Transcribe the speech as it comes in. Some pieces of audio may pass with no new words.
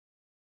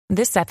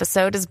This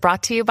episode is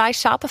brought to you by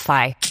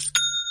Shopify.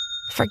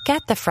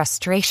 Forget the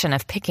frustration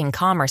of picking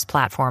commerce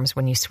platforms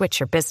when you switch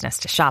your business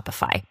to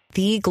Shopify,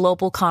 the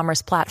global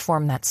commerce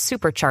platform that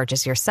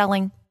supercharges your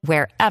selling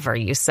wherever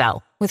you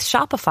sell. With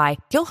Shopify,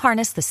 you'll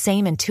harness the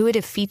same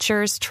intuitive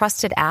features,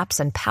 trusted apps,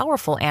 and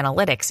powerful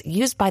analytics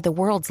used by the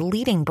world's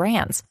leading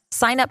brands.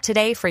 Sign up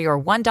today for your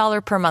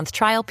 $1 per month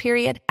trial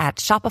period at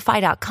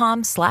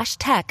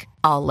shopify.com/tech,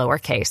 all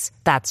lowercase.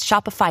 That's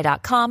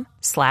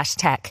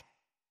shopify.com/tech.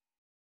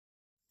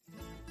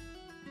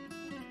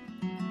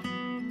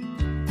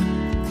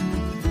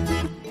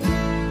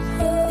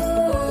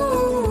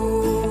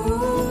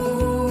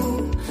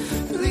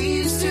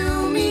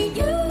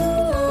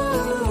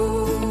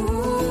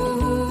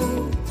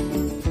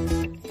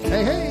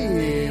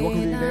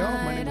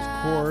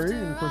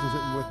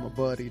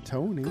 Buddy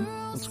Tony.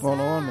 What's going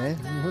on, man?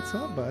 What's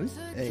up, buddy?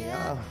 Hey,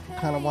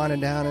 kind of winding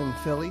down in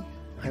Philly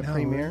at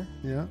Premiere.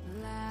 Yeah.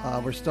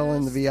 We're still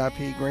in the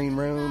VIP green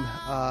room.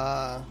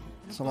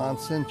 Salon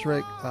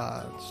Centric.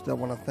 Still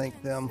want to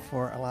thank them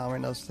for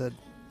allowing us to,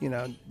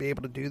 be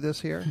able to do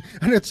this here.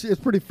 And it's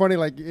pretty funny.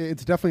 Like,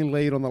 it's definitely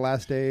late on the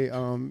last day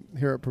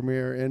here at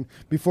Premiere. And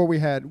before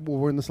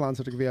we're in the Salon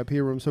Centric VIP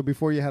room. So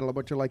before you had a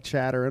bunch of like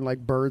chatter and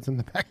like birds in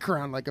the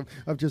background, like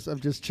of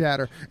just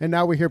chatter. And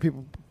now we hear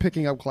people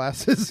picking up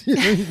glasses.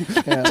 Yeah.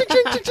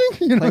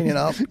 Cleaning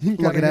up,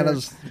 looking at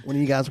us. When are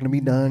you guys going to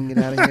be done? Get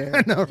out of here.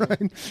 I know,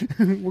 right?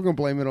 We're going to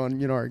blame it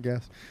on our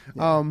guests.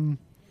 Yeah.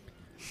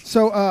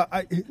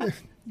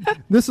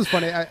 This is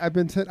funny.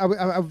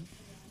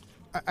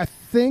 I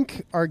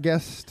think our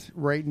guest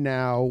right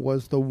now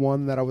was the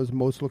one that I was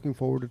most looking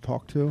forward to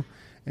talk to,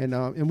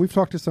 and we've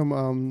talked to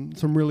some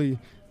really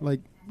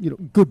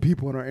good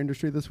people in our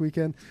industry this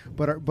weekend.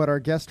 But our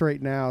guest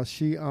right now,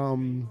 she's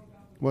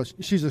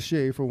a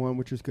she for one,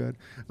 which is good.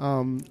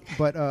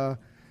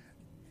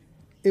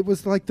 It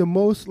was like the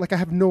most I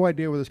have no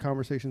idea where this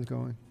conversation's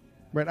going.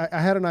 Right,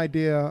 I had an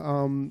idea.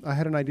 I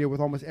had an idea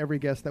with almost every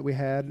guest that we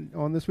had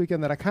on this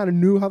weekend that I kind of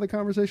knew how the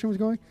conversation was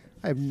going.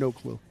 I have no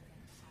clue.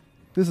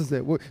 This is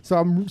it. So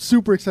I'm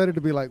super excited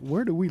to be like,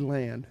 where do we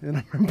land?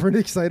 And I'm pretty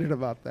excited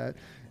about that.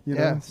 You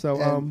know?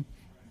 So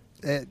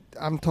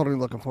I'm totally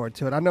looking forward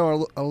to it. I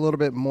know a little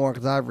bit more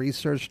because I've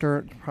researched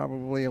her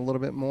probably a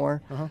little bit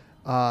more.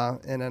 Uh-huh.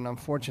 And then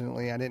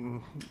unfortunately I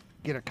didn't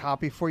get a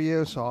copy for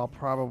you, so I'll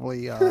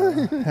probably have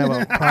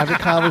a private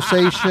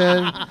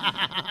conversation.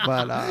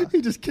 But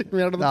he just kicked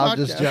me out of the podcast. I'm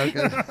just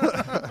joking.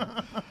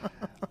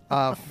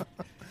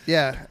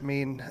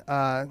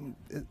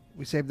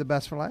 We saved the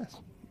best for last.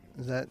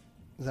 Is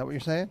that what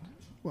you're saying?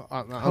 Well,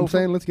 I'm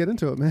saying let's get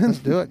into it, man. Let's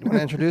do it. You want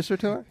to introduce her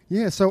to her?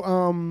 Yeah.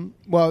 So,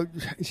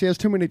 she has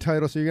too many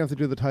titles, so you're gonna have to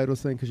do the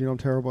titles thing because I'm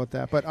terrible at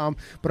that. But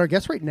our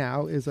guest right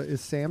now is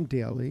Sam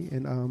Daly,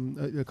 and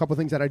a couple of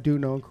things that I do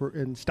know,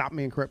 and stop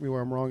me and correct me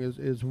where I'm wrong,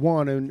 is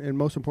one, and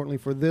most importantly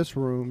for this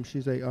room,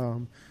 she's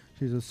a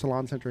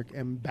Salon Centric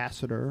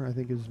ambassador, I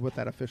think is what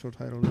that official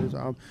title is.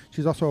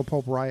 She's also a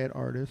Pulp Riot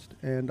artist,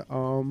 and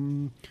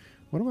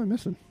what am I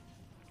missing?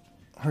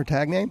 Her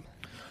tag name?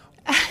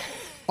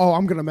 Oh,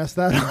 I'm gonna mess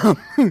that up.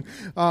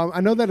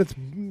 I know that it's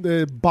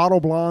the Bottle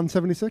Blonde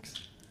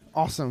 76.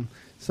 Awesome.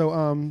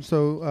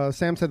 So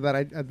Sam said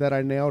that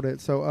I nailed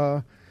it.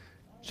 So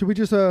should we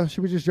just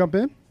jump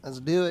in? Let's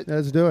do it.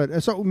 Let's do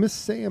it. So Miss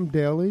Sam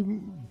Daly,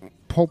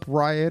 Pulp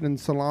Riot and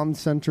Salon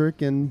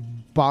Centric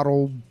and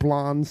Bottle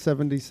Blonde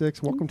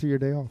 76. Welcome to your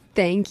day off.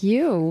 Thank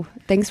you.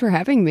 Thanks for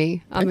having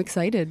me. I'm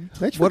excited.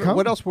 Thanks for coming.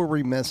 What else were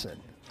we missing?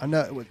 I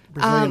know.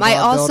 I'm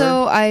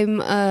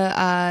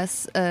a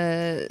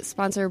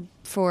sponsor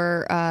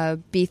for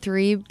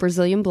B3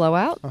 Brazilian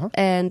Blowout,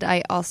 and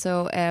I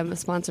also am a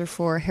sponsor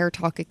for Hair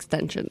Talk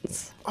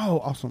Extensions. Oh,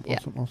 awesome.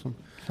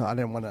 So I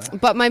didn't want to.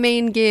 But my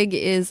main gig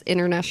is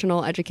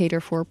international educator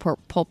for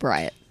Pulp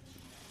Riot.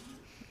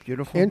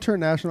 Beautiful.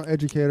 International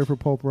educator for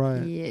Pulp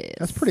Riot. Yes.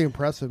 That's pretty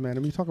impressive, man.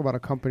 I mean, you talk about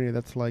a company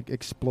that's like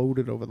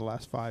exploded over the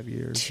last 5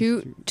 years.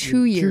 Two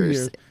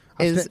years.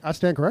 I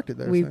stand corrected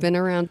there. We've been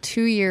around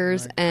 2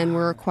 years, and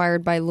we're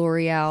acquired by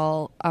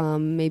L'Oreal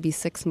maybe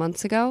 6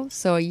 months ago.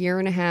 So a year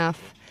and a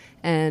half,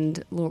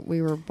 and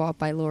we were bought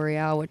by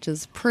L'Oreal, which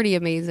is pretty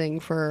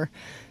amazing for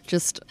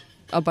just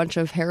a bunch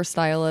of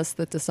hairstylists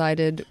that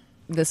decided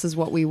this is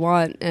what we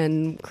want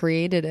and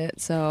created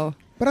it. So.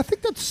 But I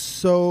think that's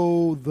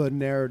so the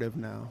narrative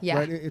now. Yeah.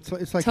 Right? It's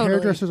like totally.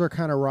 Hairdressers are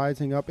kind of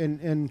rising up,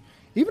 and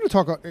even to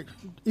talk about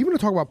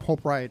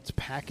Pulp Riot's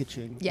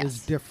packaging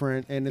is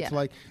different, and it's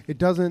like it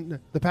doesn't.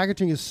 The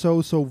packaging is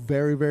so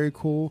very very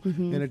cool,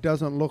 and it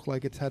doesn't look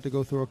like it's had to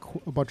go through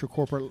a bunch of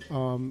corporate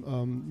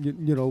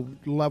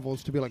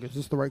levels to be like, is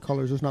this the right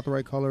color? Is this not the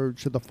right color?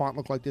 Should the font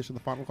look like this? Should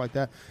the font look like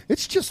that?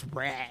 It's just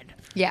rad.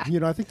 Yeah,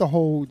 I think the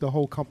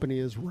whole company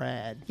is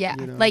rad. Yeah,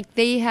 like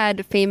they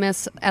had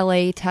famous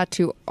LA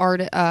tattoo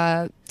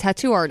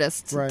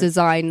artists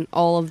design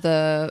all of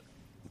the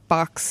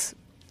boxes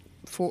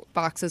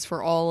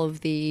for all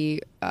of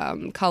the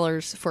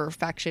colors for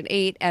Faction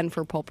 8 and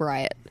for Pulp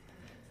Riot.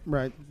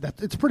 Right.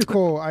 It's pretty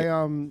cool.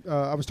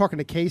 I was talking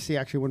to Casey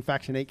actually when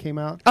Faction 8 came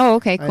out. Oh,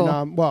 okay, cool.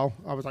 And,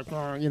 I was like,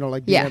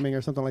 like Yeah. DMing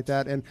or something like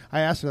that. And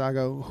I asked her, I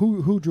go,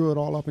 who drew it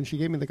all up? And she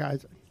gave me the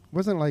guys.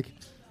 Wasn't like,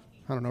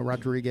 I don't know,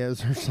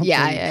 Rodriguez or something.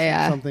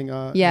 Yeah. Something.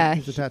 Yeah.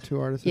 He's a tattoo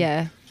artist.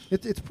 Yeah.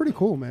 It's pretty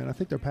cool, man. I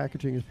think their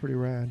packaging is pretty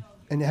rad.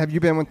 And have you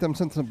been with them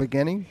since the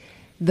beginning?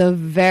 The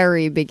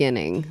very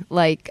beginning.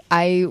 Like,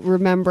 I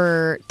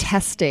remember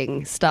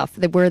testing stuff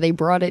where they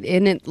brought it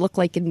in. It looked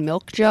like in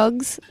milk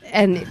jugs,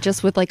 and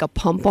just with like a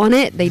pump on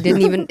it. It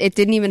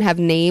didn't even have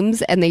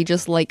names, and they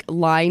just like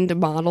lined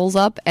models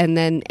up and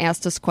then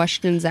asked us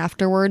questions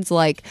afterwards,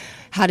 like,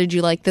 how did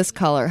you like this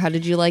color? How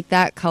did you like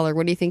that color?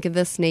 What do you think of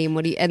this name?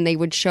 And they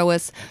would show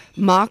us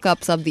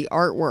mock-ups of the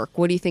artwork.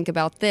 What do you think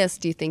about this?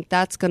 Do you think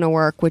that's going to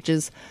work? Which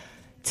is,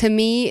 to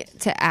me,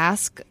 to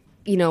ask,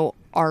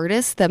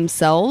 artists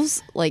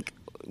themselves, like,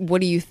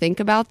 what do you think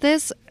about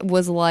this,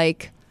 was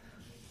like,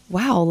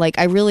 wow, like,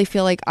 I really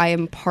feel like I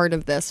am part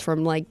of this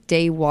from like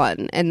day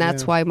one, and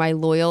that's why my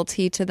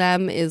loyalty to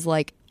them is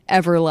like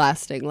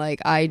everlasting. Like,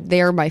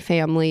 they are my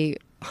family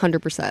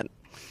 100%.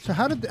 So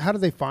how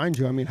did they find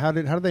you? I mean, how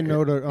did they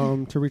know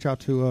to reach out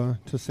to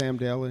Sam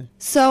Daly?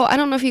 So I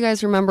don't know if you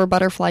guys remember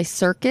Butterfly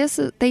Circus.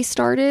 They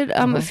started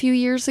a few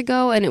years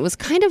ago, and it was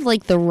kind of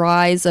like the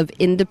rise of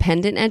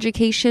independent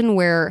education,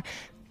 where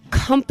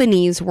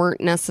companies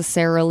weren't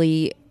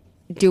necessarily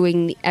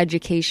doing the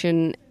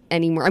education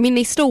anymore. I mean,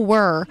 they still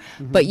were,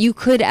 but you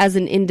could, as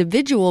an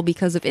individual,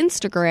 because of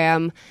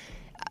Instagram,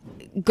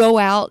 go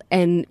out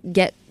and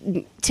get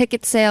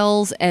ticket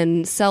sales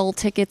and sell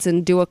tickets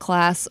and do a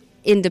class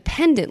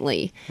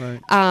independently.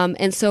 Right.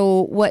 And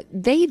so what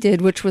they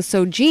did, which was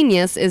so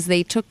genius, is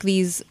they took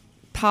these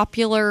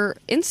popular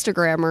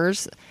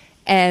Instagrammers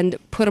and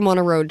put them on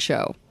a road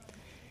show.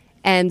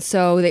 And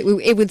so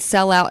it would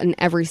sell out in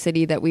every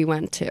city that we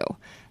went to,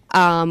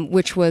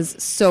 which was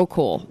so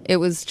cool. It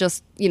was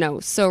just,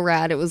 so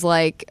rad. It was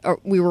like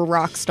we were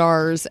rock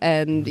stars,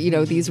 and,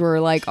 these were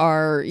like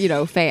our,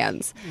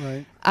 fans.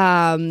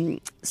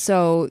 Right.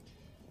 So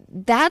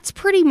that's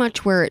pretty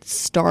much where it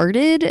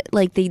started.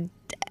 Like,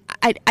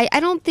 I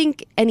don't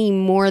think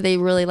anymore they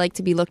really like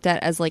to be looked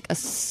at as like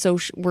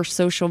we're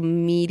social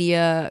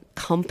media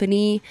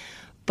company,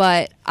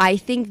 but I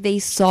think they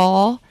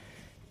saw,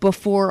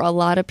 before a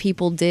lot of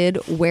people did,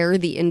 where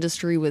the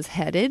industry was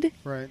headed,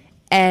 Right.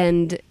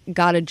 and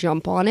got a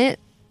jump on it.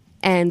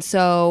 And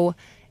so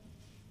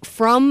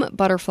from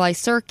Butterfly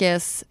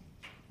Circus,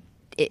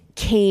 it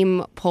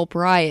came Pulp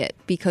Riot,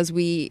 because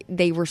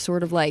they were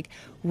sort of like,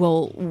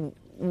 well,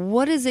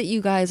 what is it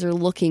you guys are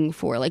looking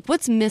for? Like,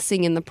 what's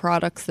missing in the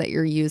products that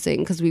you're using?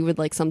 Because we would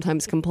like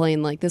sometimes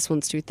complain, like, this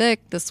one's too thick,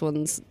 this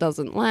one's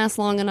doesn't last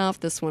long enough,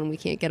 this one we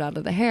can't get out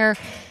of the hair.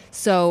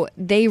 So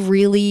they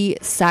really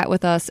sat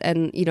with us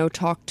and,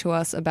 talked to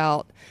us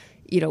about,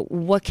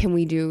 what can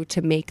we do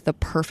to make the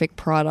perfect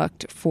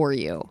product for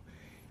you?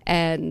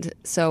 And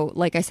so,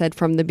 like I said,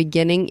 from the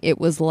beginning, it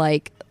was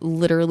like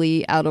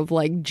literally out of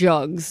like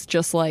jugs,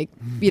 just like,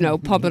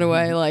 pumping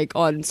away like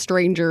on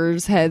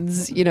strangers'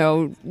 heads,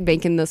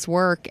 making this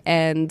work.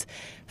 And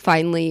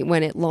finally,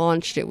 when it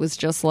launched, it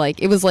was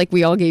like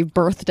we all gave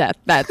birth that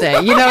day.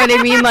 You know what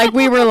I mean? Like,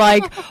 we were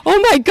like,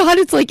 oh my God,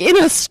 it's like in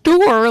a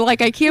store.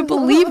 Like, I can't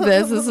believe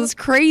this. This is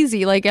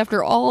crazy. Like,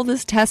 after all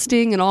this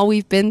testing and all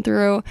we've been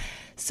through.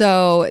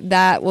 So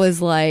that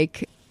was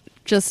like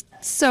just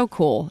so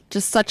cool.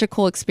 Just such a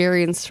cool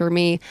experience for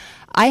me.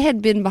 I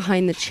had been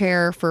behind the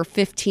chair for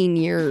 15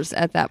 years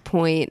at that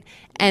point,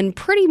 and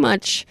pretty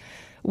much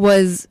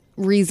was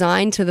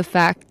resigned to the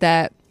fact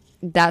that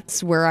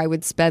that's where I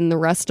would spend the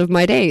rest of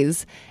my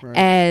days. Right.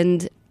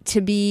 And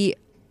to be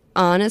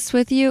honest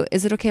with you,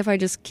 is it okay if I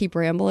just keep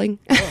rambling?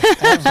 Oh,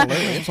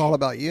 absolutely. It's all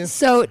about you.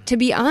 So to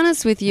be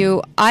honest with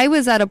you, I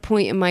was at a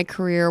point in my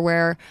career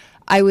where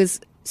I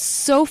was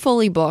so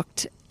fully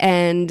booked,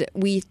 and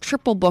we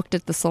triple booked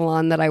at the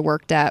salon that I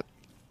worked at.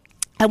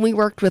 And we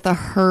worked with a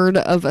herd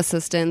of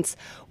assistants,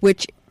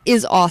 which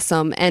is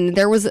awesome. And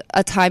there was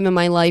a time in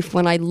my life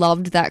when I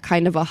loved that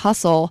kind of a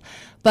hustle.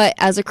 But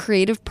as a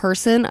creative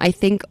person, I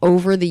think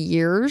over the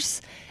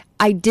years,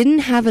 I didn't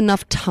have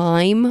enough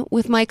time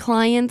with my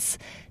clients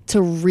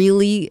to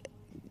really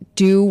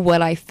do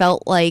what I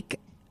felt like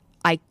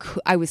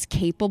I was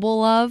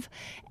capable of.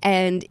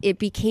 And it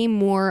became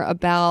more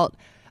about,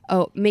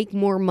 make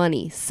more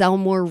money, sell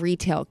more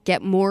retail,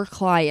 get more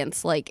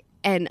clients.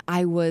 And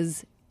I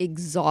was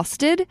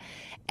exhausted.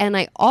 And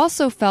I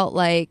also felt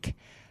like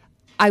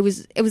it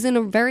was in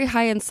a very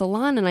high-end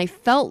salon, and I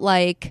felt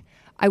like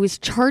I was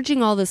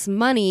charging all this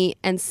money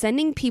and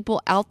sending people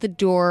out the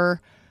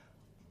door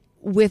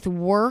with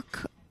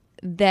work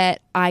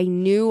that I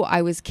knew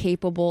I was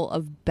capable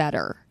of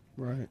better.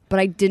 Right. But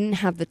I didn't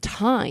have the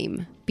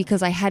time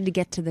because I had to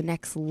get to the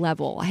next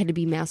level. I had to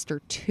be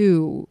master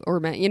 2,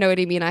 or you know what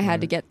I mean? I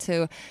had to get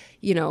to,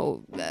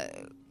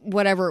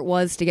 whatever it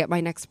was to get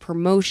my next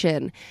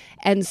promotion.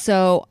 And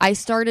so I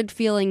started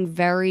feeling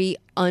very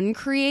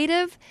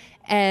uncreative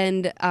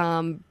and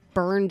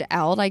burned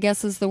out, I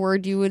guess is the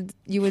word you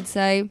would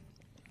say.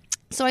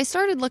 So I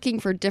started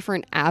looking for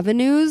different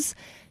avenues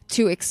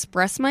to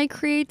express my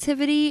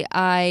creativity,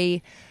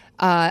 I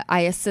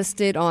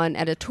assisted on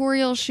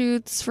editorial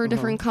shoots for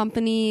different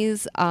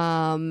companies,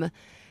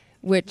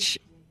 which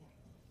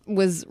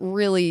was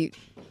really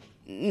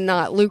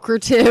not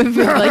lucrative.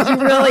 Like you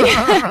really,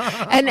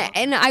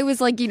 and I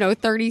was like,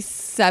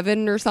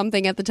 37 or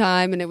something at the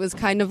time, and it was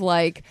kind of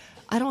like,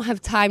 I don't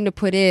have time to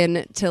put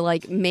in to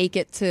like make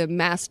it to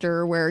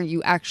master where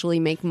you actually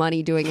make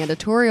money doing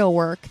editorial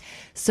work.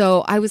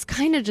 So I was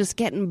kind of just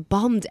getting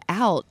bummed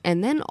out.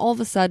 And then all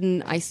of a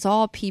sudden I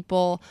saw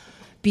people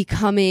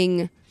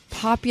becoming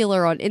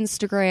popular on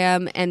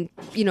Instagram and,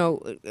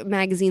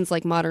 magazines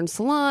like Modern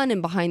Salon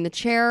and Behind the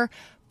Chair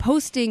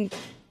posting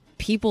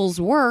people's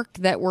work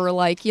that were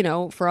like,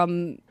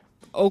 from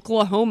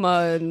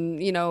Oklahoma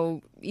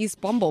and,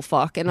 East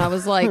Bumblefuck. And I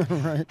was like,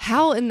 Right.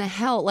 How in the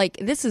hell? Like,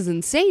 this is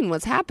insane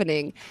what's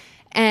happening.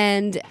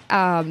 And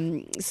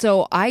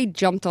so I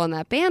jumped on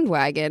that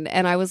bandwagon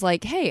and I was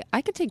like, hey,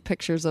 I could take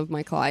pictures of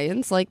my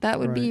clients. Like, that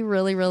would be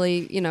really,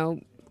 really,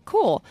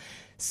 cool.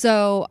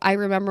 So I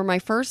remember my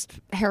first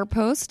hair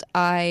post,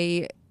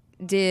 I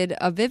did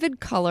a vivid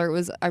color.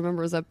 I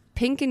remember it was a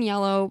pink and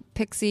yellow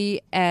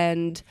pixie,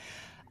 and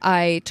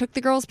I took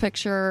the girl's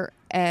picture,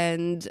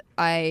 and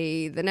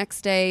the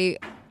next day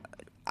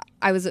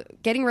I was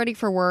getting ready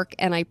for work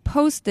and I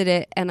posted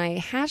it and I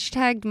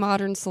hashtagged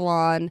Modern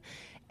Salon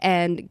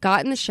and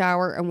got in the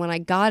shower, and when I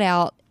got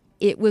out,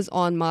 it was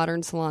on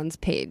Modern Salon's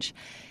page.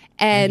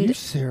 And Are you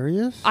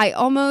serious? I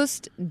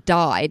almost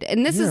died.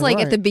 And this Yeah, is like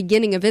right. at the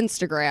beginning of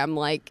Instagram,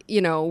 like,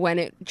 when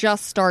it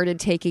just started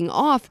taking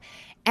off.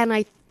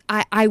 And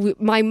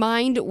my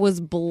mind was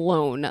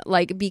blown,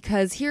 like,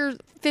 because here,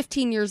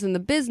 15 years in the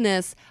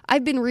business,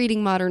 I've been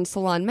reading Modern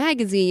Salon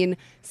magazine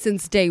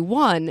since day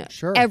one.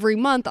 Sure. Every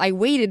month I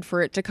waited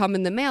for it to come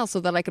in the mail so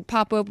that I could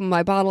pop open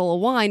my bottle of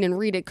wine and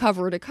read it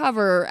cover to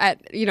cover at,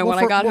 when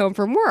I got home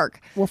from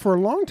work. Well, for a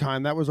long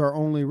time, that was our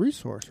only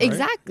resource. Right?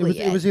 Exactly.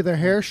 It was either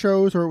hair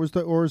shows or it was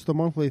the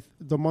monthly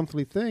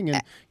thing,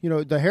 and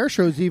the hair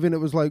shows, even it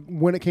was like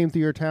when it came to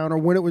your town or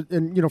when it was,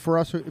 and for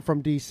us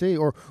from DC,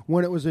 or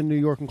when it was in New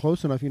York and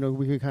close enough,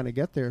 we could kind of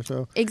get there.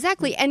 So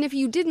exactly. And if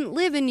you didn't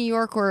live in New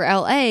York or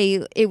LA,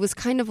 it was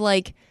kind of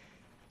like,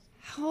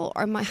 how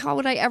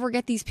would I ever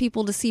get these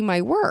people to see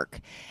my work?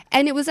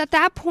 And it was at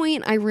that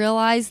point I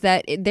realized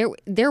that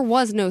there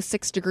was no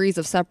 6 degrees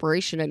of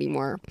separation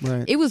anymore.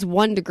 Right. It was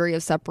 1 degree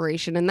of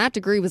separation, and that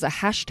degree was a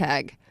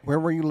hashtag. Where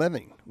were you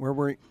living? Where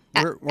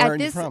are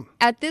you from?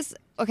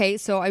 Okay,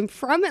 so I'm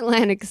from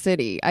Atlantic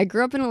City. I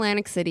grew up in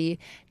Atlantic City.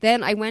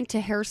 Then I went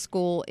to hair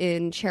school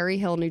in Cherry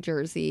Hill, New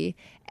Jersey,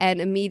 and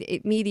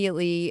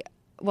immediately,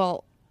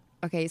 well,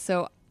 okay,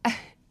 so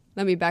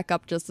let me back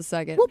up just a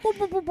second. Blah,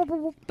 blah, blah, blah,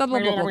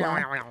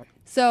 blah.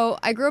 So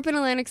I grew up in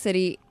Atlantic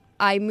City.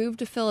 I moved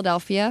to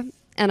Philadelphia,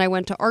 and I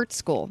went to art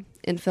school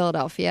in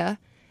Philadelphia.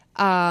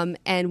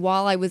 And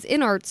while I was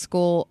in art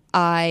school,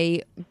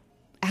 I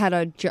got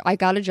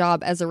a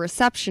job as a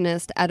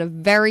receptionist at a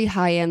very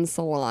high-end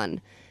salon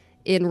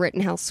in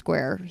Rittenhouse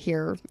Square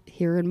here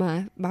in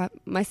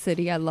my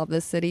city. I love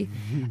this city.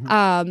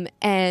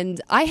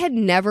 And I had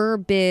never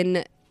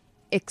been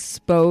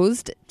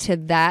exposed to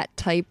that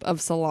type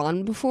of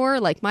salon before.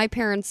 Like, my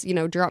parents,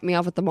 dropped me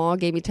off at the mall,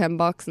 gave me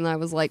 $10, and I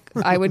was like,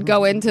 I would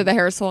go into the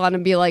hair salon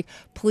and be like,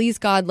 please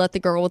God, let the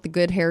girl with the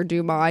good hair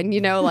do mine,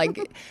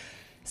 like.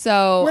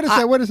 So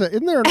what is that?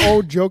 Isn't there an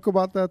old joke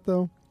about that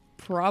though?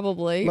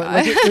 Probably.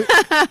 I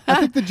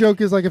think the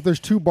joke is like, if there's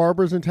 2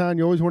 barbers in town,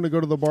 you always want to go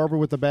to the barber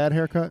with the bad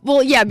haircut.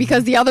 Well, yeah,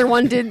 because the other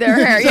one did their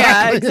hair.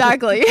 Yeah,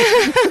 exactly.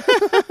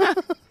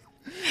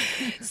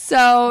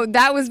 So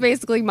that was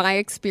basically my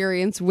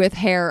experience with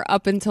hair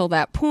up until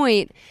that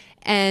point.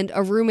 And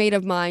a roommate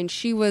of mine,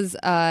 she was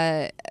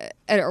a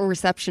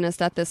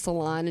receptionist at this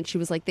salon, and she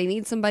was like, they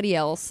need somebody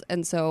else.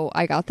 And so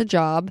I got the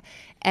job,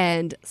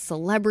 and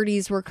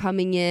celebrities were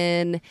coming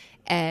in,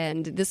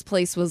 and this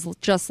place was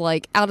just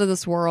like out of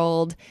this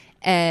world.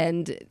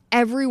 And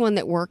everyone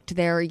that worked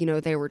there,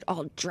 they were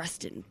all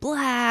dressed in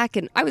black.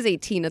 And I was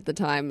 18 at the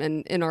time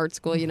and in art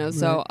school,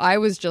 so I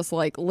was just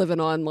like living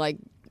on like,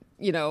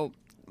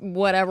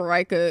 whatever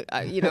I could,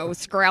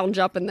 scrounge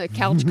up in the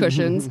couch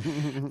cushions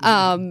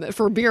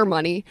for beer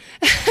money.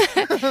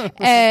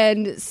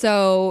 And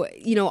so,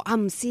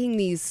 I'm seeing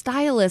these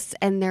stylists,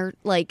 and they're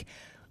like,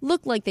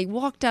 look like they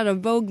walked out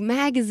of Vogue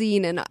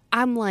magazine. And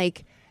I'm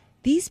like,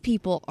 these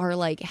people are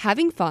like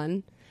having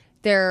fun.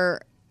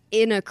 They're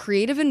in a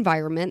creative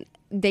environment.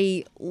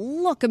 They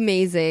look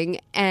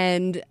amazing,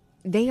 and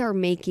they are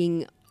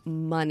making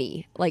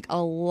money, like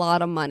a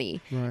lot of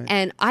money. Right.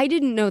 And I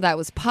didn't know that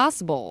was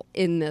possible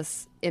in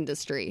this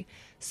industry.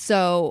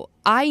 So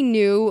I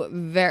knew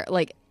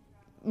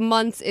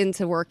months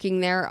into working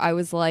there, I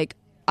was like,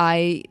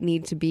 I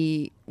need to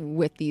be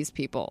with these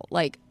people.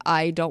 Like,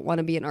 I don't want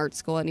to be in art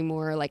school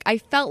anymore. Like, I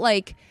felt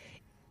like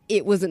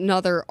it was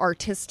another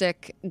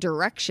artistic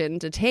direction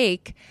to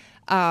take.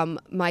 So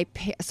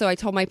I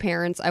told my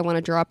parents I want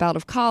to drop out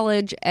of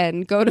college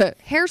and go to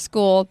hair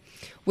school,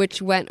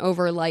 which went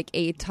over like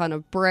a ton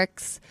of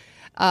bricks.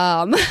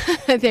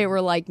 They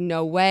were like,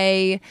 no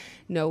way,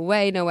 no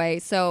way, no way.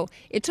 So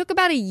it took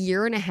about a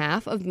year and a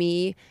half of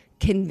me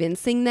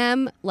convincing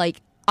them,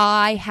 like,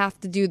 I have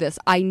to do this.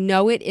 I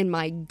know it in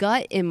my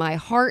gut, in my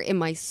heart, in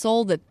my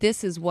soul that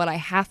this is what I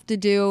have to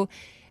do.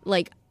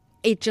 Like,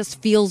 it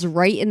just feels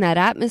right in that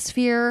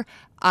atmosphere.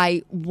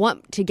 I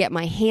want to get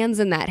my hands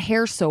in that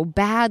hair so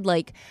bad.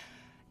 Like,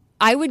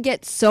 I would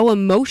get so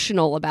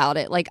emotional about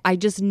it. Like, I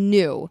just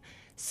knew.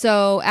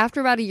 So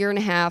after about a year and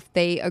a half,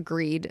 they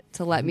agreed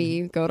to let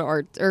me go to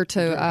art or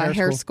to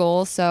hair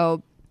school.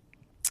 So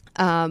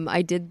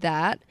I did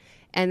that.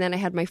 And then I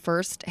had my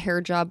first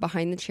hair job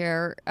behind the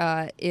chair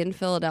in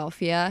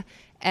Philadelphia.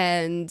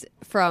 And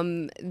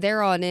from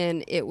there on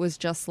in, it was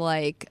just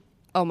like,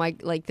 oh my,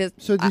 like this.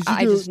 So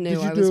I just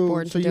knew I was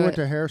born to do it. So you went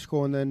to hair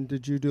school, and then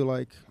did you do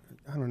like,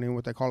 I don't know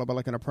what they call it, but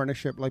like an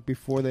apprenticeship, like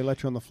before they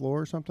let you on the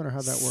floor or something, or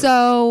how'd that work?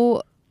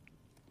 So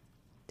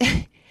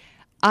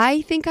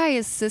I think I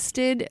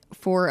assisted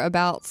for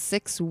about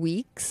 6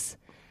 weeks.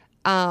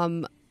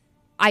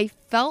 I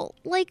felt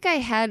like I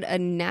had a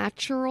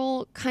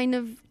natural kind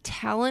of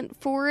talent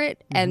for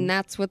it, and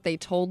that's what they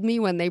told me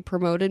when they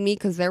promoted me,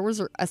 because there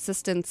was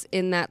assistants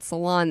in that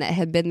salon that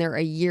had been there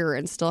a year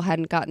and still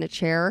hadn't gotten a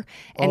chair.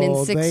 And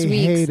in 6 they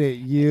weeks, hated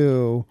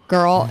you,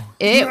 girl,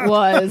 it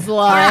was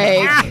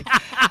like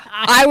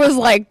I was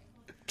like,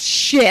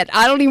 shit,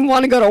 I don't even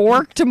want to go to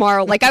work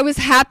tomorrow. Like, I was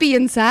happy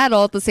and sad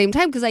all at the same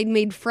time because I'd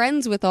made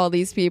friends with all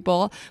these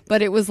people,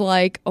 but it was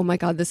like, oh my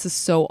God, this is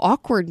so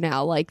awkward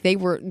now. Like, they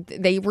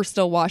were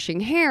still washing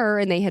hair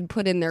and they had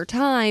put in their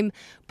time,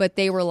 but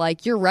they were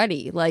like, you're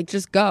ready. Like,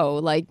 just go.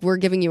 Like, we're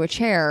giving you a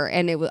chair.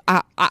 And it was,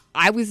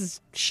 I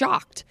was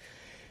shocked.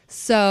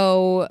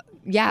 So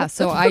yeah, that's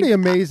pretty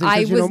amazing.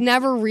 I was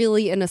never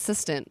really an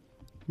assistant.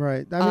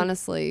 Right.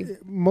 Honestly,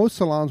 most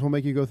salons will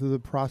make you go through the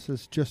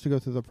process just to go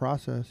through the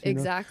process.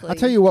 Exactly. I'll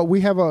tell you what, we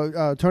have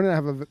Tony and I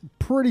have a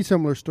pretty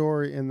similar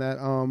story in that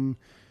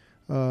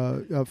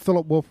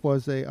Philip Wolf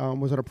was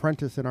an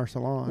apprentice in our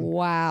salon.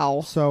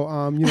 Wow.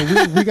 So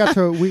we got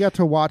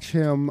to watch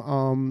him.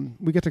 I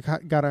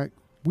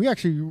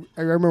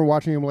remember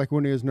watching him like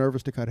when he was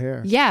nervous to cut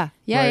hair. Yeah.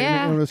 Right?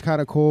 And it was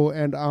kind of cool.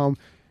 And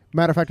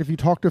matter of fact, if you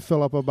talk to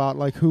Philip about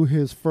like who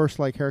his first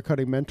like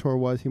haircutting mentor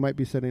was, he might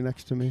be sitting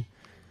next to me.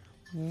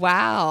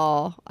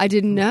 Wow. I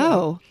didn't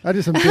know. I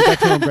just did that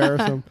to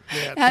embarrass him.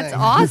 Yeah, That's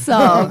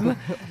awesome.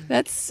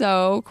 That's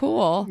so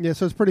cool. Yeah,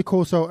 so it's pretty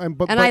cool. So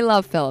but I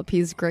love Philip.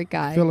 He's a great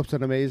guy. Philip's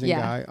an amazing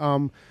guy.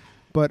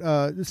 But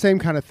the same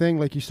kind of thing.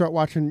 Like you start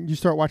watching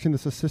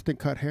this assistant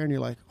cut hair, and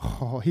you're like,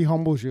 oh, he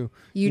humbles you.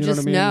 You know just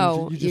what I mean?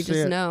 know. You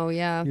just know.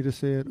 Yeah. You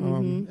just see it.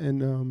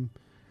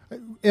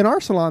 In our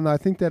salon, though, I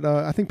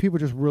think people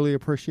just really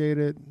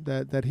appreciated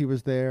that he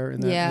was there,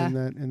 and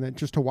that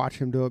just to watch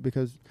him do it,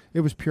 because it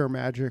was pure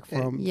magic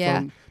from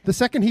the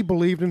second he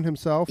believed in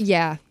himself.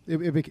 Yeah,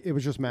 it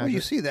was just magic. Well, you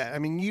see that. I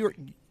mean,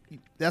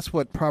 that's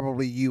what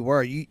probably you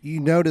were. You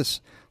notice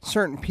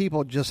certain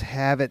people just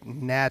have it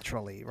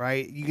naturally,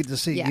 right? You get to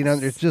see,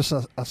 there's just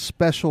a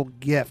special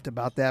gift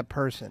about that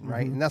person,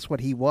 right? And that's what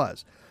he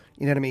was.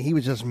 You know what I mean? He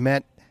was just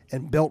meant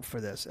and built for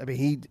this. I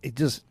mean, it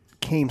just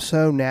came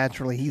so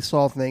naturally. He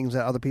saw things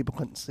that other people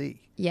couldn't see.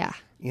 Yeah.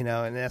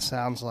 And that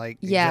sounds like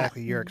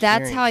exactly your experience.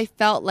 That's how I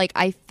felt. Like,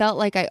 I felt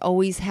like I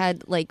always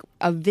had like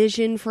a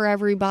vision for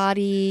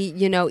everybody,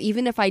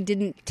 even if I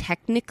didn't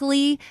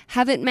technically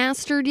have it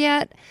mastered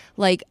yet,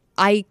 like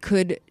I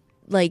could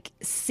like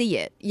see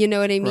it, you know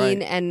what I mean?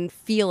 Right. And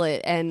feel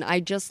it. And I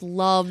just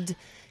loved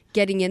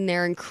getting in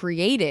there and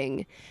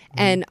creating.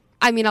 And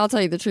I mean, I'll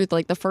tell you the truth,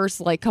 like the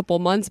first like couple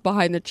months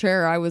behind the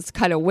chair, I was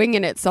kind of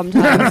winging it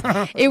sometimes.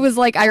 It was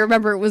like, I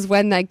remember it was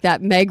when like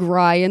that Meg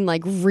Ryan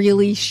like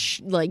really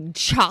like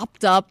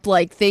chopped up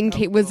like thing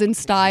was in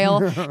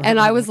style. And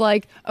I was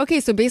like,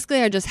 okay, so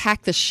basically I just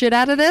hacked the shit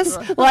out of this.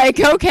 Like,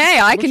 okay,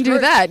 I can do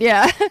that.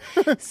 Yeah.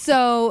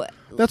 So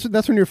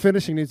that's when your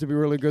finishing needs to be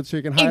really good so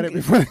you can hide it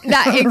before.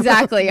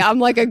 Exactly. I'm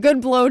like, a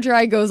good blow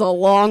dry goes a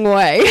long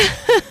way.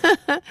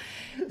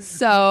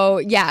 So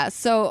yeah.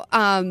 So,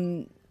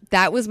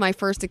 that was my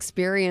first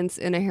experience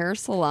in a hair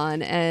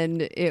salon,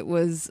 and it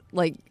was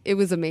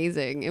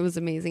amazing. It was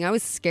amazing. I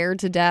was scared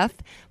to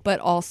death, but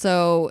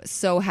also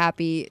so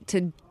happy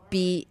to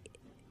be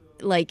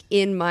like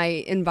in my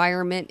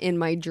environment, in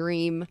my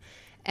dream,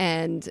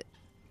 and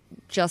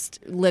just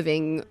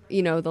living,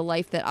 the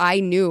life that I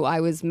knew I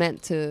was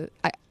meant to.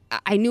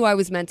 I knew I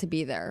was meant to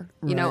be there.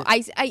 You know,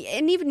 I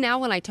and even now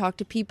when I talk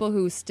to people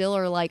who still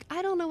are like,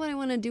 I don't know what I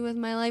want to do with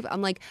my life,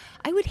 I'm like,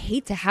 I would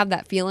hate to have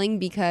that feeling,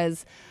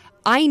 because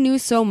I knew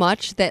so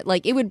much that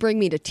like it would bring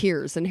me to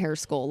tears in hair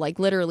school. Like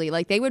literally,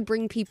 like they would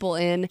bring people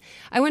in.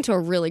 I went to a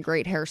really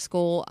great hair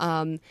school,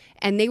 and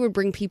they would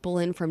bring people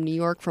in from New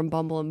York, from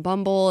Bumble and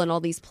Bumble and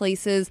all these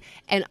places.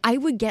 And I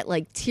would get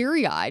like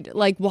teary eyed,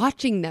 like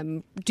watching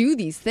them do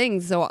these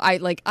things. So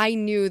I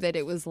knew that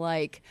it was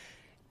like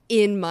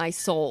in my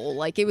soul,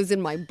 like it was in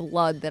my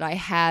blood that I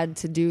had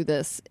to do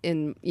this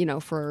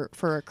for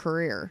a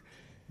career.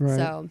 Right.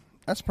 So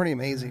that's pretty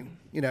amazing,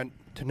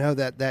 to know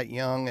that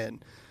young.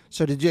 And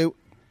so did you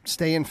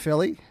stay in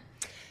Philly?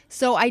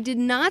 So I did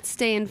not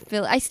stay in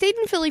Philly. I stayed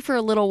in Philly for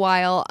a little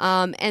while,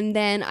 and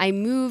then I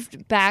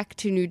moved back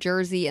to New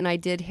Jersey, and I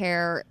did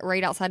hair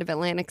right outside of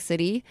Atlantic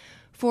City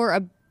for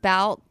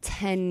about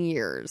 10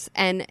 years.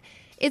 And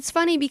it's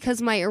funny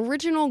because my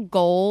original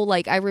goal,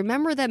 like I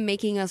remember them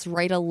making us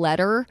write a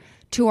letter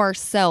to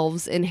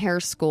ourselves in hair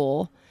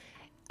school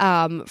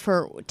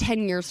for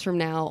 10 years from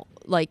now,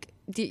 like,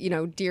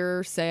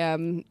 dear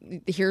Sam,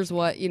 here's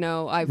what,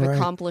 I've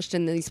accomplished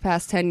in these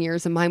past 10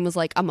 years. And mine was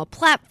like, I'm a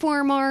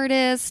platform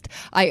artist.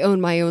 I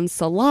own my own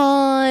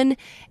salon.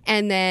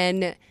 And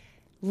then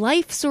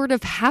life sort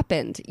of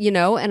happened,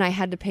 and I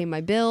had to pay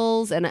my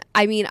bills. And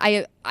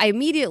I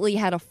immediately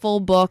had a full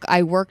book.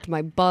 I worked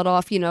my butt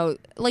off,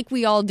 like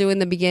we all do in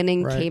the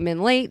beginning, came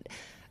in late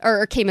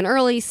or came in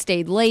early,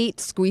 stayed late,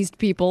 squeezed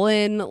people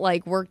in,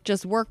 like work.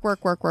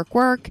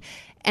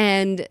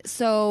 And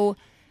so,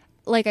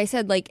 like I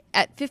said, like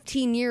at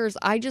 15 years,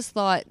 I just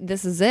thought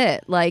this is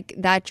it. Like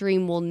that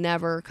dream will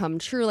never come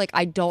true. Like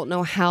I don't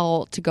know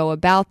how to go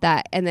about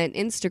that. And then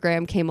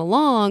Instagram came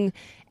along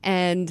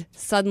and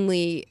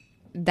suddenly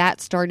that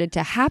started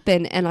to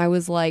happen. And I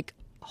was like,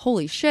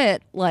 holy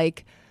shit,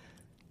 like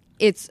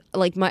it's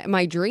like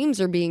my dreams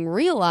are being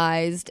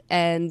realized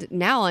and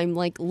now I'm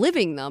like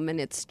living them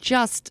and it's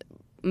just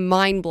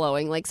mind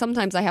blowing. Like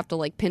sometimes I have to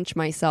like pinch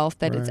myself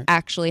that it's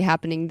actually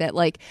happening, that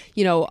like,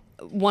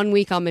 1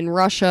 week I'm in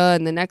Russia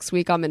and the next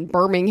week I'm in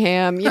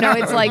Birmingham,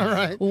 it's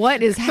like,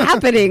 what is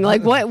happening?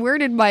 Like where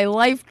did my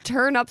life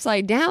turn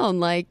upside down?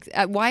 Like,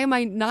 why am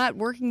I not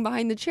working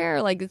behind the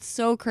chair? Like, it's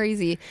so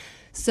crazy.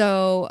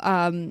 So,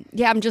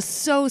 I'm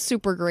just so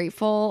super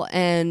grateful.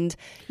 And,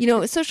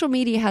 social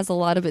media has a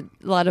lot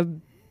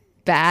of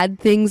bad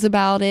things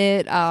about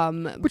it.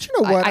 But you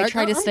know what? I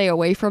try to stay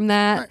away from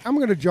that. I'm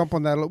going to jump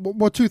on that.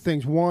 Well, two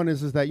things. One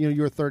is that,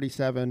 you're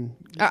 37.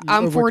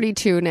 I'm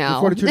 42 now.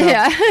 You're 42 now.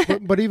 Yeah.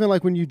 but even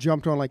like when you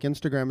jumped on like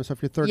Instagram and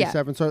stuff, you're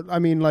 37. Yeah. So, I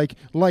mean, like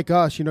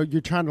us,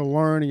 you're trying to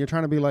learn and you're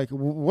trying to be like,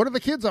 what are the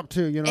kids up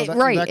to? That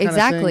kind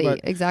exactly. of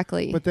thing.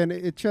 Exactly. But then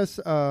it just,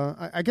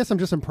 I guess I'm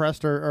just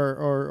impressed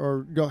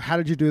or how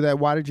did you do that?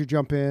 Why did you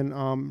jump in?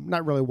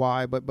 Not really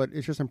why, but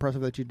it's just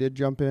impressive that you did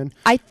jump in.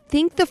 I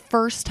think the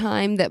first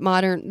time that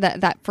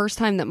first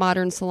time that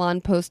Modern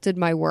Salon posted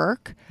my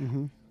work,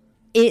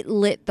 it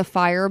lit the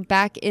fire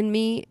back in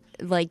me,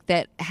 like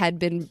that had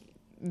been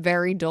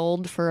very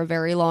dulled for a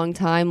very long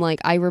time.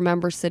 Like I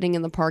remember sitting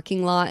in the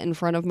parking lot in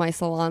front of my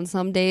salon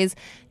some days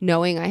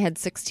knowing I had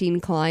 16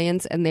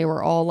 clients and they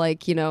were all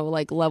like,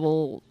 like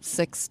level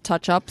 6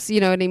 touch-ups, you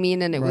know what I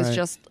mean? And it was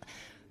just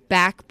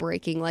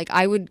backbreaking. Like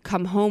I would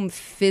come home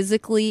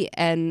physically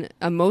and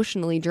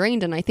emotionally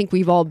drained, and I think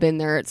we've all been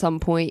there at some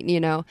point,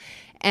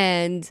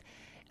 and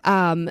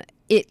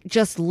it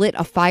just lit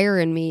a fire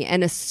in me.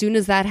 And as soon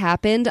as that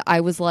happened, I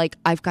was like,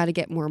 I've got to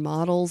get more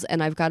models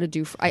and I've got to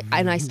do,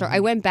 I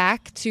went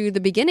back to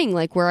the beginning,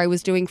 like where I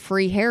was doing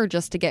free hair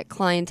just to get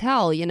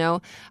clientele,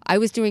 I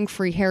was doing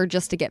free hair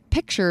just to get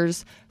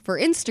pictures for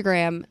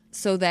Instagram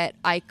so that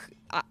I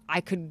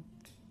could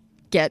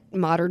get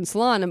Modern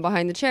Salon and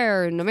Behind the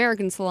Chair and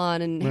American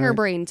Salon and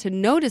Hairbrain to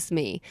notice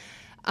me.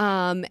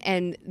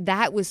 And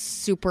that was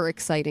super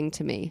exciting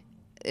to me.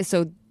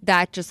 So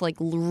that just like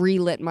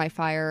relit my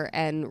fire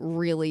and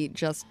really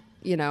just,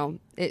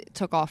 it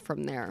took off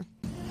from there.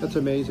 That's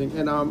amazing.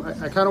 And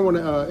I kind of want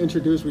to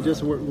introduce,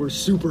 we're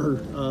super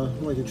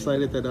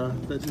excited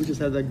that we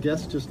just had that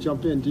guest just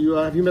jump in.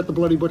 Have you met the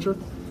Bloody Butcher?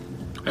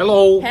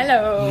 Hello.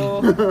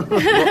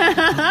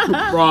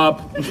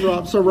 Rob.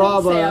 So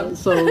Rob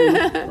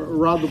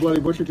the Bloody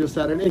Butcher just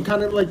sat in, and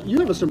kind of like you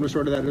have a similar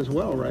story to that as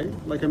well, right?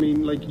 Like, I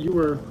mean, like you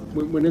were,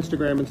 when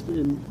Instagram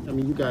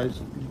you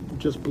guys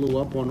just blew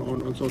up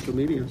on social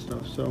media and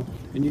stuff. So,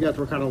 and you guys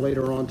were kind of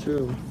later on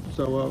too.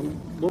 So,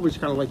 what was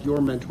kind of like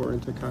your mentor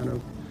into kind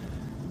of?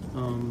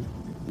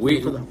 We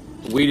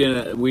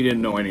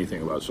didn't know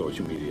anything about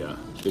social media.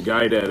 The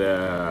guy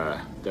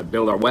that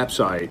built our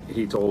website,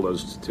 he told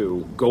us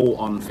to go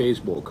on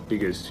Facebook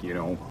because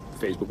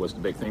Facebook was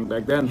the big thing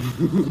back then.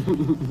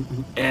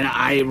 And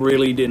I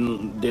really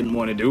didn't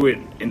want to do it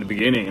in the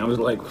beginning. I was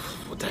like,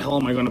 what the hell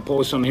am I going to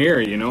post on here?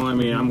 I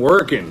mean, I'm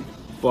working,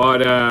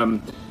 but.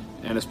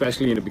 And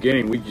especially in the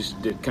beginning, we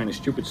just did kind of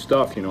stupid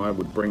stuff. I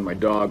would bring my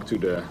dog to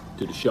the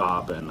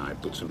shop, and I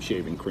put some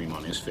shaving cream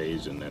on his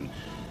face, and then,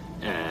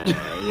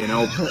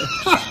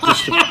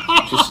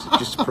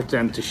 just to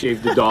pretend to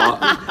shave the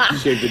dog,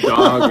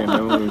 and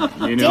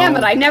Damn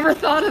it! I never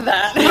thought of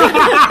that.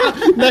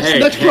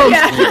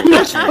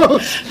 Next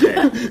post.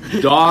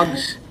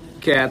 Dogs,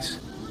 cats,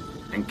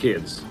 and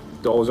kids.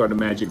 Those are the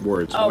magic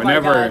words. Oh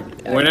whenever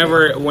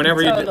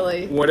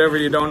totally. whatever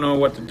you don't know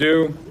what to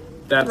do.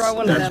 That's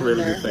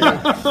really the thing.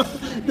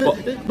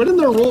 But isn't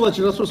there a rule that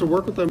you're not supposed to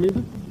work with them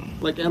either?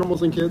 Like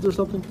animals and kids or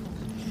something?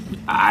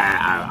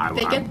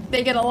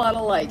 They get a lot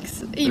of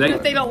likes. Even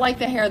if they don't like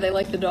the hair, they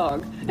like the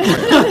dog.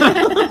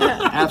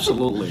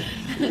 Absolutely.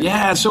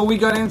 Yeah, so we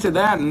got into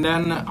that, and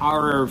then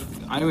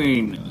I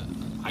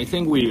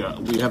think we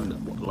have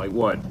like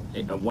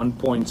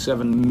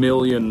 1.7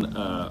 million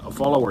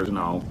followers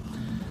now,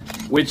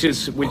 which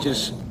is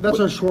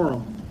that's our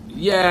showroom.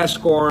 Yeah,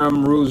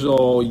 Scorum,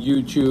 Ruzo,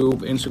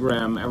 YouTube,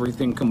 Instagram,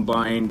 everything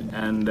combined,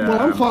 and well,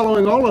 I'm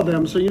following all of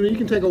them, so you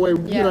can take away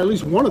at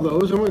least one of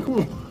those. I'm like,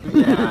 cool.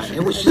 Yeah,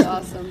 it was just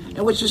awesome.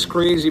 It was just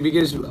crazy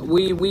because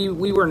we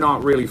were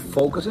not really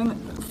focusing.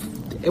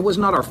 It was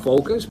not our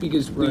focus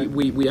because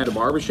we had a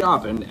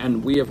barbershop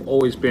and we have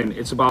always been.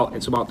 It's about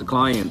the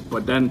client,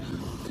 but then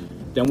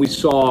we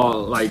saw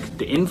like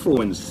the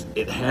influence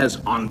it has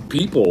on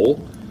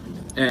people.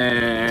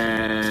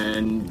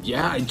 And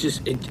it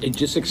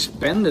just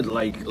expanded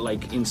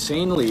like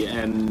insanely.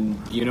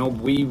 And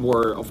we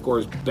were, of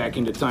course, back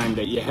in the time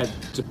that you had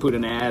to put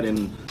an ad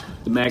in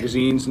the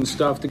magazines and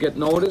stuff to get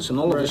noticed, and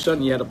all of a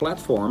sudden you had a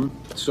platform.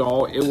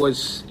 So it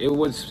was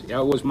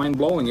mind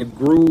blowing. It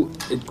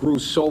grew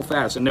so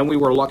fast. And then we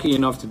were lucky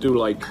enough to do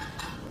like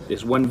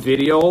this one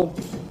video,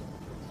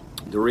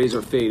 the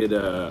razor faded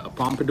a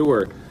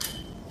pompadour.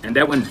 And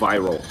that went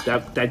viral.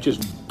 That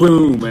just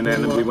boom, and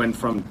then we went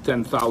from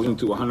 10,000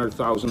 to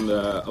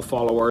 100,000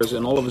 followers,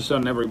 and all of a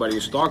sudden everybody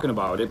was talking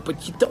about it.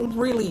 But you don't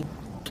really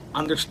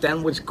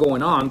understand what's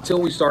going on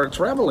until we started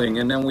traveling,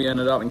 and then we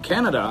ended up in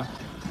Canada,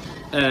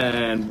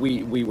 and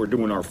we were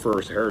doing our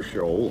first hair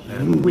show,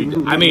 and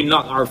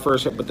not our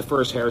first, but the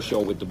first hair show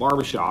with the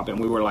barbershop, and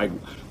we were like,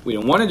 we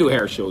don't want to do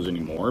hair shows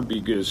anymore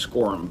because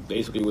Scorum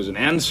basically was an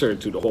answer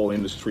to the whole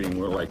industry, and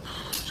we were like,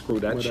 screw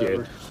that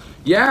shit.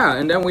 Yeah,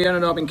 and then we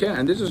ended up in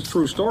Canada. And this is a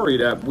true story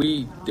that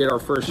we did our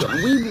first show.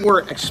 And we were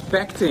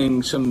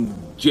expecting some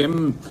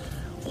gym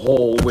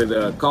hole with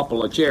a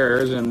couple of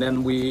chairs, and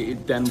then we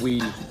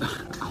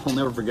I'll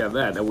never forget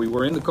that we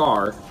were in the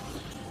car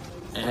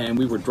and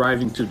we were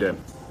driving to the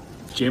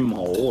gym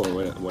hole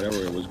or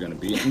whatever it was going to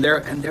be. And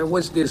there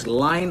was this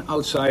line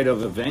outside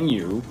of a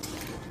venue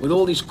with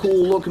all these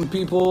cool looking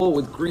people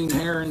with green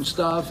hair and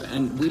stuff,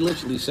 and we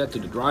literally said to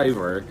the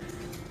driver,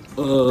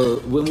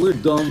 when we're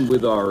done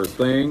with our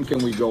thing, can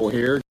we go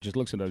here? Just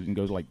looks at us and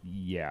goes like,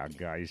 yeah,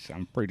 guys,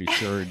 I'm pretty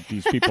sure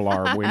these people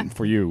are waiting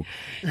for you.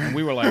 And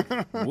we were like,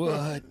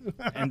 what?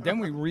 And then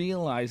we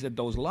realized that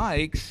those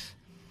likes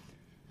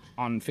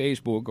on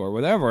Facebook or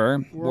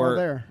whatever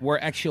were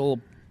actual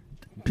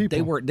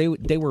people.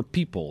 They were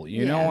people,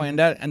 you know, and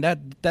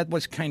that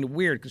was kind of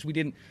weird because we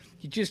didn't.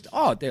 You just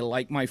they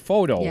like my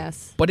photo.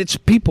 Yes. But it's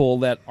people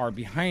that are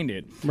behind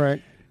it.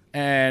 Right.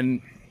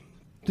 And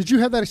did you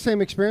have that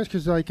same experience?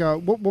 Because, like,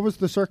 what was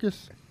the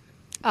circus?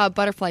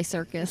 Butterfly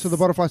Circus. So the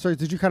Butterfly Circus,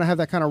 did you kind of have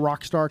that kind of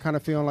rock star kind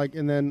of feeling, like,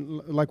 and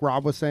then, like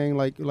Rob was saying,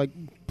 like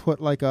put,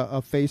 like,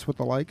 a face with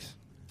the likes?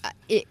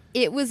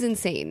 It was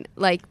insane,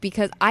 like,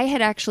 because I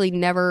had actually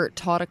never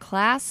taught a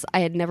class.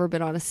 I had never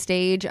been on a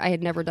stage. I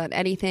had never done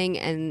anything.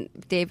 And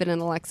David and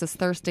Alexis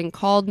Thurston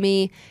called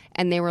me,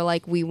 and they were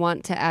like, we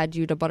want to add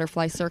you to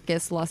Butterfly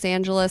Circus Los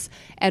Angeles.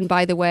 And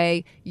by the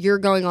way, you're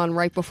going on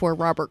right before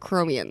Robert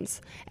Cromians.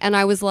 And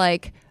I was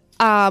like,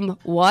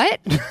 what?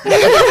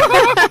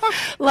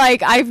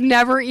 Like, I've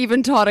never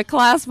even taught a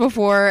class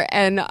before.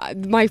 And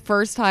my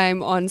first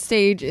time on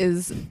stage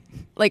is,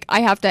 like, I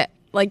have to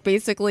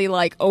basically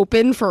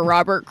open for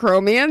Robert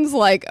Cromians.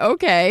 Like,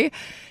 okay.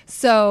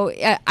 So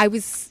I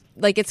was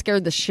like, it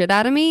scared the shit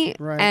out of me.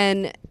 Right.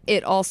 And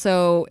it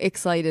also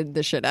excited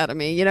the shit out of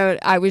me. You know,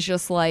 I was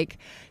just like,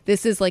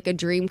 this is like a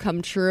dream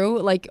come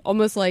true. Like,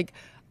 almost like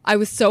I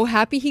was so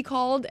happy he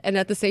called. And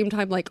at the same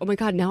time, like, oh my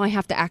God, now I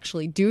have to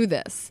actually do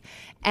this.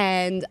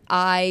 And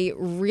I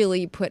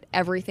really put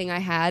everything I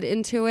had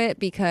into it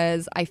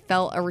because I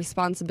felt a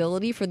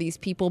responsibility for these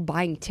people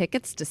buying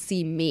tickets to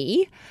see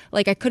me.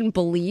 Like, I couldn't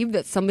believe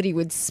that somebody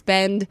would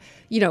spend,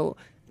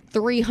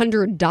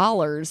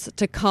 $300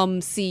 to come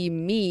see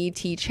me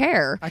teach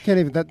hair. I can't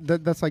even.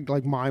 That's like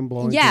mind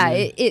blowing. Yeah,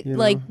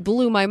 it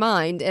blew my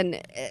mind,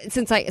 and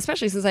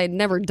especially since I had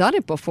never done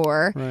it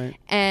before, right.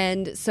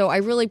 And so I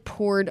really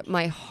poured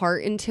my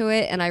heart into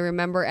it. And I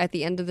remember at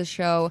the end of the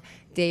show,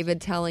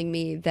 David telling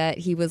me that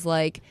he was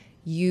like,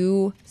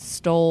 "You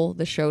stole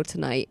the show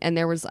tonight," and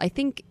there was, I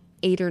think,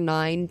 8 or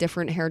 9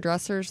 different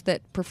hairdressers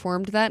that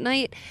performed that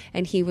night,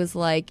 and he was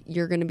like,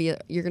 you're gonna be a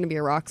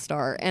rock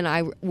star. And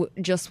I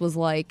just was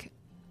like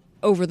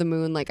over the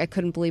moon. Like, I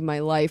couldn't believe my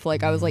life.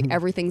 Like, I was like,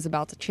 everything's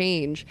about to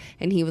change.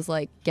 And he was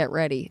like, get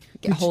ready,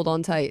 hold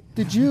on tight.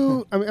 Did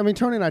you I mean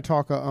Tony and I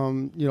talk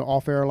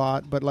off air a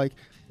lot, but like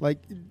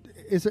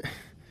is it,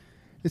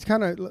 it's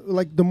kind of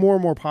like the more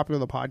and more popular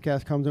the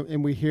podcast comes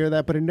and we hear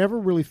that, but it never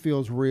really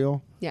feels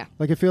real. Yeah.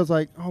 Like, it feels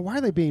like, oh, why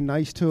are they being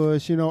nice to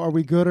us? Are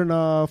we good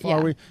enough? Yeah.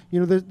 Are we,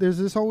 there's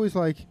this always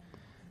I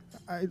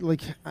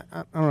don't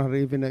know how to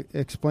even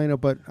explain it,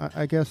 but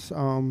I guess,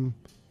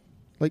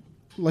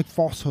 like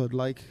falsehood,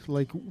 like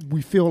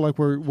we feel like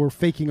we're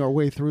faking our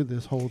way through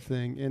this whole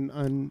thing.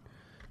 And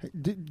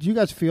do you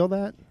guys feel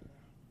that?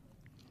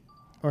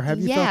 Or have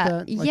you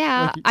felt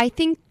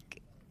that?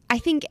 I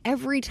think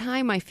every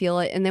time I feel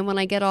it, and then when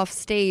I get off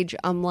stage,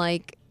 I'm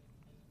like,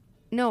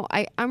 no,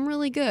 I'm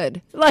really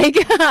good. Like,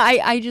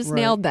 I just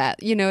nailed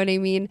that. You know what I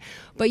mean?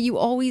 But you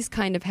always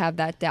kind of have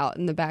that doubt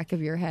in the back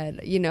of your head.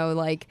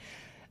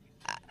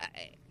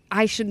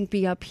 I shouldn't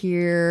be up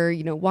here,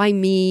 why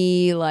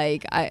me?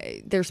 Like,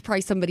 there's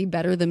probably somebody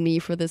better than me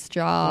for this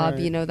job,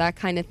 Right. That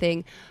kind of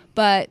thing.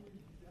 But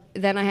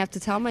then I have to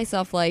tell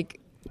myself, like,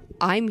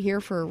 I'm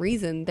here for a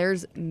reason.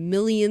 There's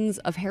millions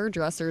of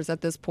hairdressers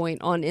at this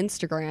point on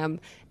Instagram,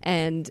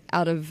 and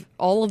out of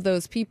all of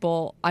those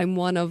people, I'm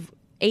one of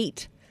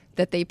 8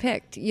 that they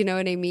picked. You know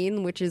what I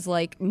mean? Which is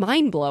like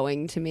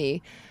mind-blowing to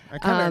me. I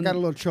got a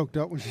little choked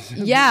up when she said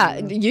Yeah,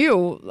 that.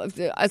 you.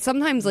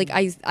 Sometimes, like,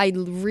 I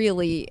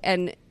really,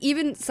 and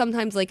even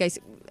sometimes, like,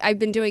 I've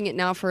been doing it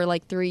now for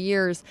like 3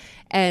 years,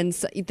 and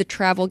the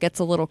travel gets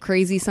a little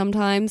crazy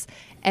sometimes,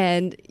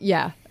 and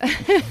yeah,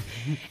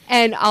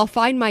 and I'll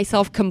find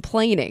myself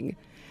complaining.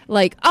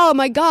 Like, oh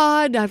my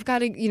God, I've got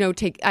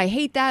to, I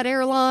hate that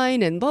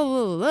airline and blah,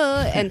 blah,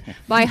 blah. And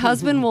my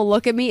husband will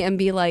look at me and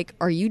be like,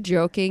 are you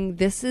joking?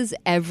 This is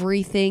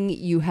everything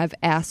you have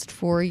asked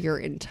for your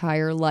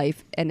entire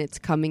life, and it's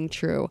coming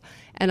true.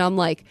 And I'm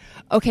like,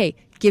 okay,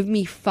 give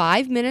me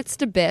 5 minutes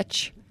to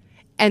bitch,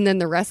 and then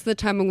the rest of the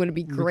time I'm going to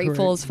be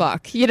grateful great. as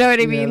fuck. You know what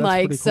I mean? that's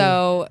Like, pretty cool.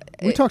 so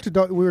We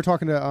were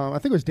talking to, I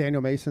think it was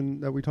Daniel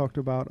Mason that we talked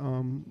about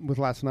with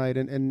last night,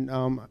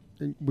 and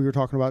we were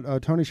talking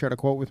about, Tony shared a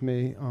quote with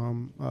me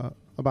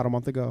about a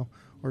month ago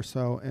or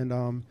so,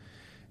 and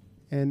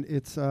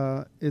it's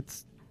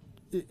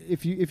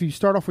if you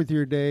start off with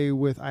your day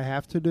with I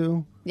have to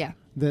do, yeah.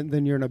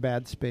 then you're in a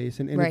bad space,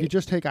 and Right. if you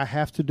just take I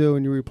have to do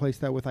and you replace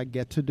that with I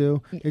get to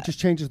do, it just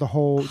changes the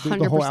whole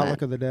 100%.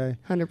 outlook of the day.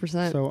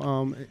 100%.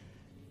 So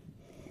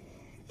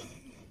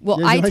Well,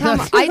 Yeah, I you like tell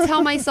that? I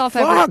tell myself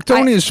every Fuck,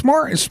 Tony is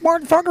smart. It's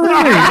smart fucking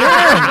than me.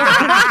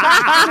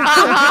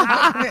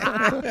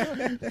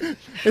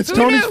 it's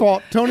Tony's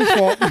fault. Tony's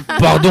fault.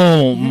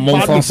 Pardon,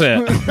 mon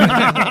français.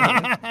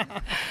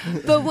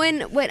 But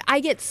when I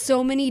get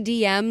so many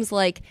DMs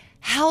like,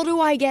 how do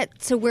I get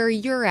to where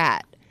you're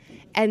at?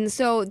 And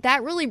so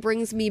that really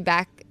brings me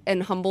back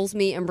and humbles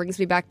me and brings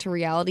me back to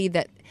reality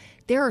that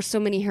there are so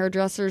many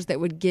hairdressers that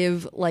would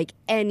give like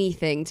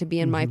anything to be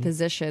in my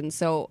position.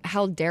 So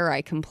how dare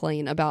I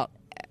complain about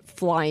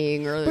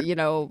flying or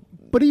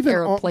But even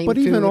airplane on,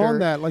 food or-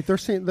 that, like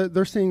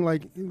they're seeing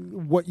like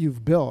what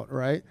you've built,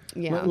 right?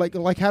 Yeah.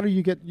 Like how do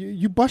you get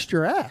you bust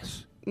your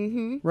ass,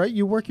 right?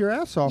 You work your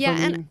ass off. Yeah, I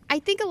mean, and I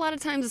think a lot of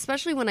times,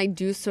 especially when I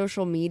do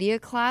social media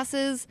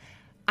classes,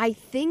 I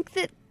think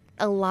that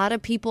a lot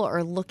of people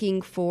are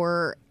looking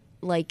for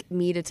like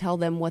me to tell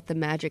them what the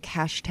magic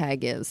hashtag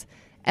is.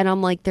 And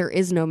I'm like, there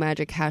is no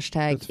magic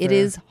hashtag. That's It fair.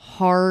 is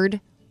hard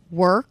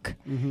work.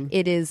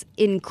 It is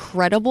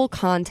incredible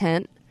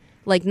content,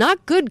 like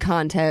not good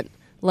content,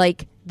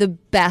 like the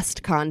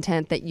best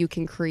content that you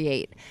can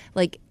create.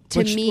 Like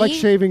to me, like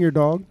shaving your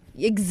dog.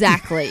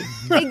 exactly.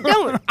 Like,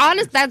 no,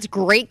 honest, that's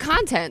great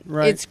content.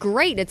 Right. It's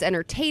great. It's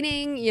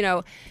entertaining,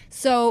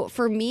 So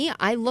for me,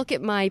 I look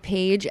at my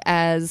page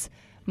as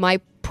my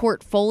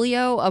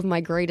portfolio of my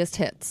greatest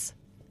hits.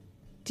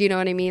 Do you know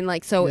what I mean?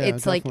 Like, so Yeah,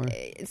 it's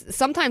definitely. like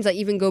sometimes I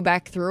even go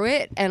back through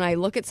it and I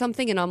look at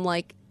something and I'm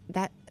like,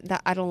 that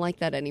I don't like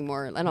that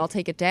anymore, and I'll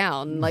take it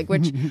down. Like,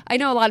 which I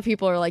know a lot of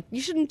people are like, you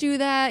shouldn't do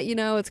that.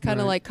 It's kind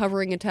of like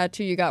covering a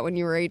tattoo you got when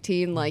you were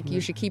 18. Like, you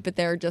should keep it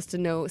there just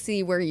to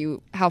see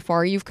how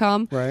far you've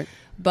come. Right.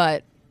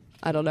 But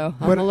I don't know.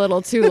 I'm a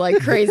little too like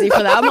crazy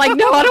for that. I'm like,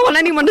 no, I don't want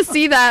anyone to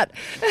see that.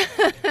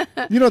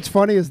 What's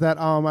funny is that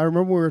I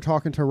remember we were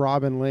talking to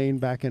Rob and Lane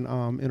back in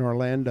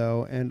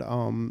Orlando, and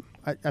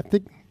I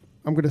think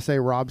I'm going to say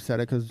Rob said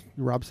it because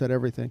Rob said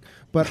everything,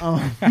 but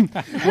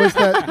was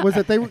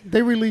that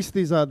they released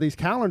these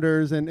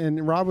calendars,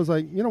 and Rob was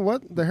like, you know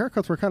what, the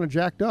haircuts were kind of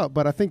jacked up,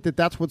 but I think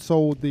that's what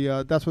sold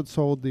the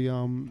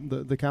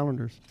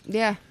calendars.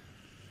 Yeah.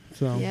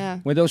 So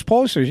Yeah. With those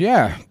posters,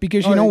 yeah.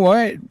 Because you know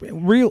what?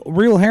 Real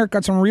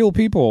haircuts on real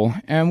people.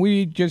 And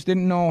we just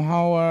didn't know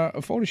how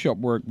Photoshop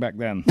worked back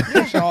then.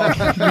 So,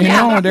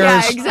 Yeah,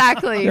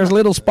 exactly. There's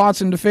little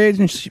spots in the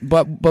face,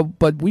 but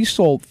we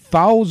sold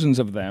thousands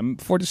of them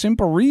for the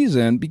simple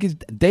reason because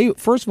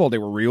first of all, they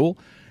were real.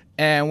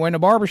 And when a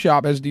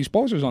barbershop has these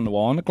posters on the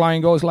wall and the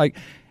client goes like,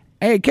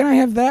 hey, can I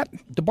have that?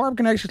 The barber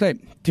can actually say,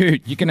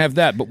 dude, you can have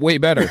that, but way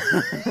better.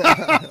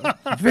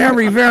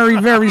 Very, very,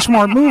 very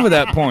smart move at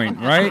that point,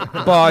 right?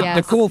 But Yes.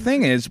 the cool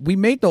thing is we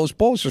made those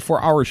posters for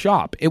our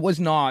shop. It was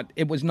never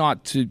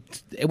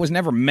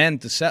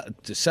meant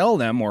to sell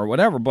them or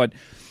whatever, but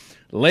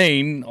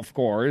Lane, of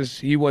course,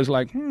 he was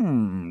like,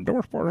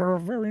 those posters are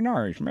very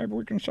nice. Maybe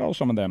we can sell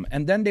some of them.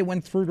 And then they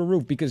went through the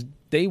roof because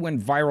they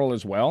went viral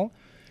as well.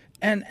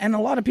 And a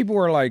lot of people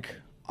were like,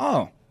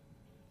 oh,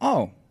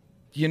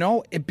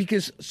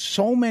 because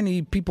so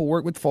many people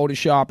work with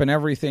Photoshop and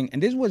everything,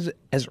 and this was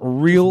as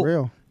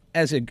real.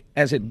 As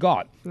it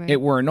got. Right.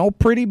 It were no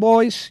pretty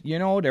boys,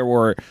 there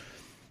were.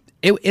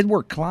 It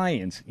were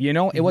clients,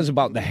 It was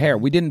about the hair.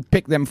 We didn't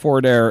pick them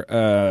for their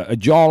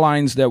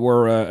jawlines that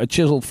were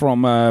chiseled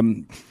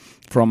from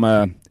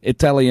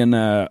Italian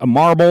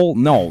marble.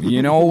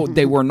 No,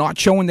 they were not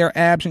showing their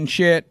abs and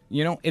shit.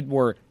 It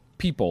were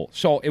people.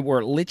 So it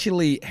were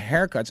literally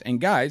haircuts. And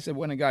guys,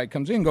 when a guy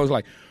comes in and goes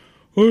like,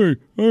 hey,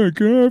 can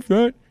I have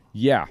that?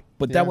 Yeah,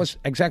 But that was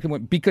exactly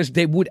what, because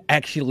they would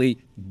actually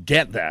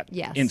get that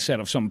Yes.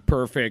 instead of some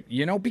perfect,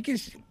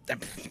 because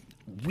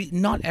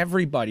not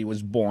everybody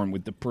was born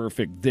with the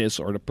perfect this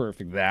or the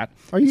perfect that.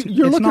 You're It's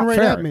looking not right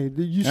fair. at me.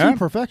 You Huh? see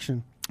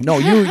perfection. No,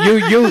 you.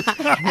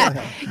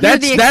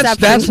 That's the that's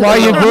exception. why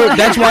you grew.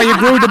 That's why you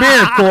grew the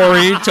beard,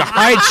 Corey, to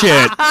hide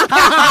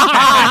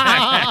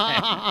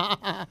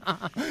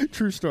shit.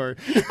 True story.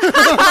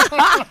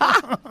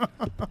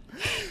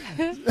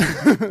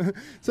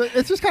 So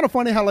it's just kind of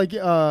funny how like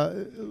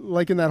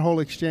in that whole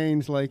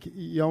exchange, like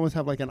you almost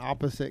have like an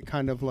opposite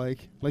kind of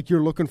like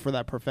you're looking for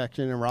that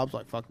perfection, and Rob's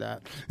like, fuck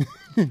that.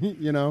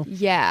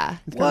 Yeah.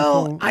 It's kinda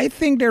Well, cool. I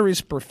think there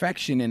is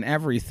perfection in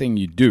everything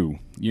you do,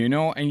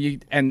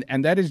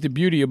 and that is the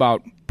beauty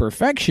about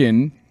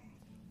perfection.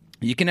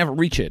 You can never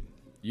reach it,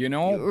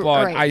 But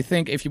Right. I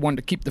think if you want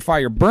to keep the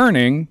fire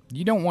burning,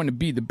 you don't want to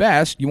be the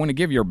best. You want to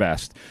give your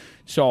best.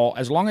 So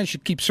as long as you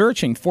keep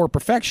searching for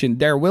perfection,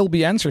 there will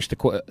be answers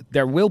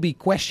there will be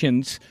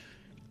questions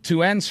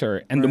to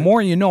answer, and the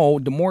more you know,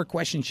 the more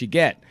questions you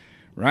get.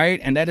 Right?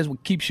 And that is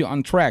what keeps you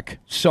on track.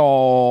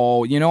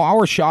 So,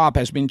 our shop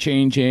has been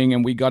changing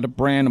and we got a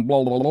brand and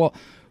blah, blah, blah.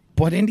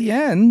 But in the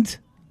end,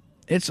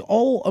 it's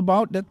all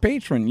about that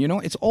patron,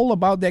 It's all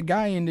about that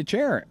guy in the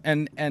chair.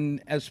 And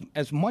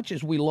as much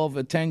as we love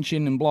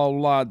attention and blah, blah,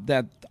 blah,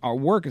 that our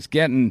work is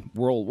getting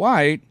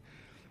worldwide,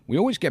 we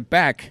always get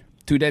back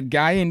to that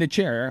guy in the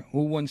chair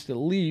who wants to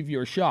leave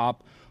your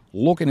shop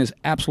looking his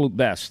absolute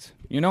best.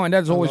 And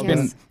that's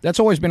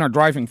always been our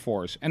driving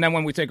force. And then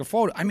when we take a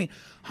photo, I mean,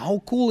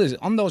 how cool is it?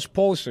 On those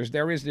posters,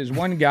 there is this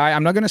one guy.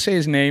 I'm not going to say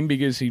his name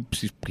because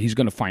he's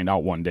going to find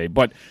out one day.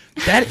 But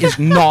that is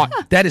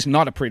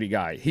not a pretty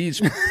guy.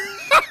 He's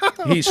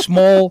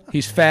small,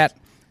 he's fat,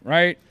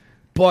 right?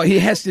 But he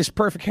has this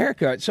perfect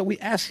haircut. So we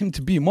asked him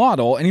to be a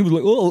model, and he was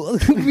like, "Oh,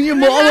 be a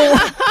model,"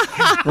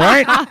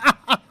 right?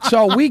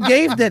 So we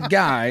gave that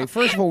guy.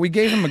 First of all, we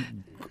gave him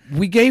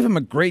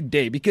a great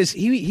day because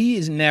he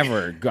is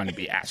never going to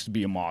be asked to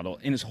be a model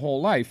in his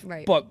whole life.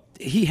 Right. But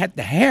he had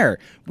the hair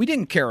we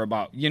didn't care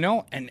about,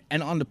 and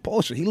on the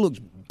poster, he looks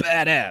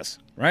badass,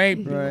 right?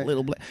 Right. A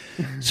little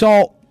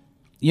So,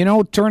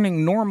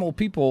 turning normal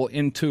people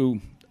into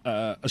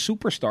a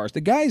superstars.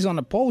 The guy's on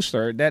a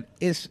poster that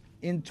is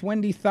in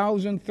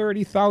 20,000,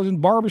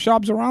 30,000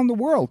 barbershops around the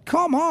world.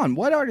 Come on,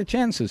 what are the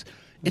chances?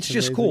 It's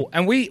just amazing. cool.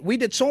 And we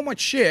did so much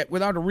shit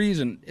without a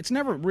reason. It's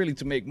never really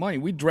to make money.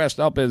 We dressed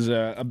up as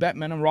a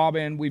Batman and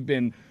Robin. We've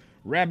been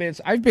rabbits.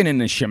 I've been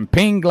in a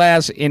champagne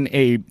glass in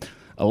a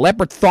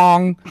leopard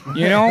thong,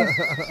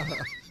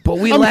 But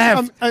we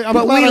laughed. I'm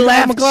But glad we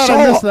laughed I'm glad so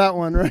I missed that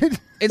one, right?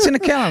 It's in the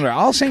calendar.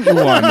 I'll send you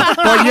one.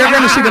 But you're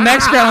going to see the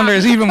next calendar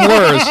is even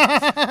worse.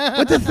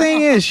 But the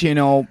thing is,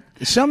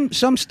 some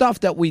stuff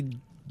that we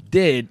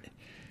did,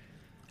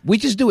 we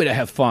just do it to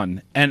have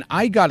fun. And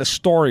I got a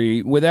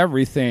story with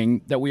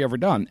everything that we ever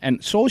done.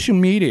 And social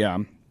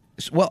media,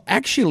 well,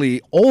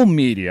 actually, all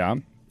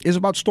media is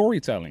about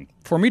storytelling.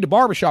 For me, the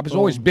barbershop has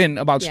always been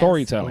about Yes.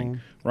 storytelling,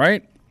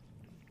 right?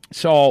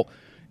 So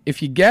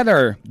if you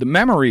gather the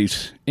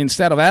memories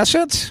instead of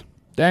assets,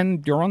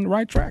 then you're on the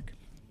right track.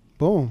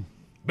 Boom.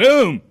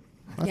 Boom.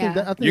 I Yeah. think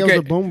that was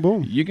a boom,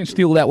 boom. You can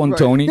steal that one,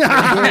 Tony.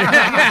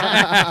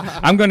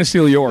 I'm going to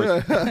steal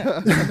yours.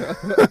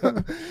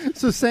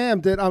 So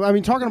Sam,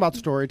 talking about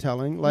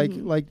storytelling, like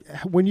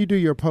when you do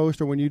your post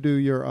or when you do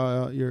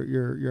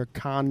your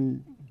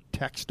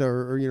context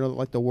or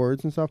like the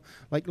words and stuff,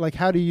 like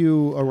how do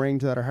you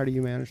arrange that or how do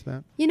you manage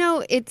that?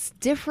 It's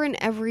different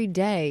every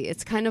day.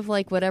 It's kind of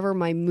like whatever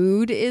my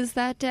mood is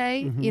that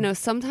day.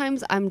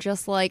 Sometimes I'm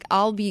just like,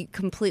 I'll be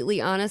completely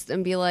honest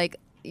and be like,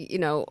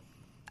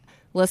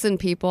 listen,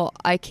 people,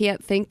 I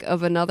can't think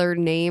of another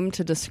name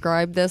to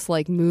describe this,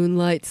 like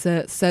moonlight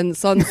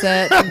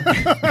sunset,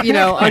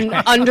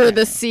 under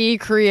the sea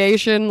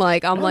creation.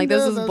 Like, I'm like,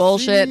 this is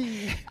bullshit.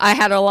 Sea. I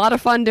had a lot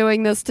of fun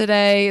doing this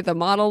today. The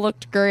model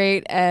looked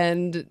great,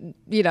 and,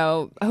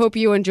 I hope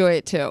you enjoy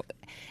it too.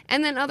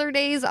 And then other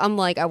days, I'm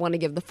like, I want to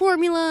give the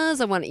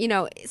formulas. I want,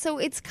 so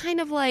it's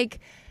kind of like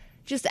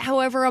just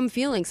however I'm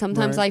feeling.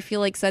 Sometimes Right. I feel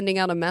like sending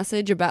out a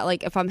message about,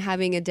 like, if I'm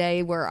having a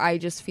day where I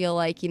just feel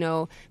like,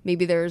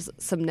 maybe there's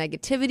some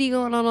negativity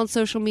going on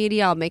social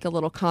media, I'll make a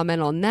little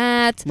comment on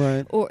that.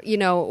 Right. Or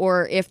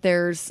if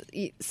there's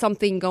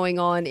something going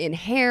on in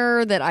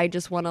hair that I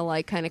just want to,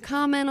 like, kind of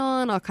comment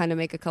on, I'll kind of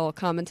make a little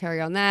commentary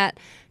on that.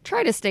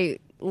 Try to stay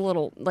a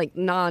little, like,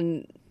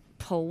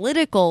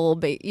 non-political,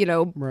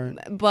 Right.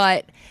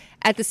 but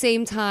at the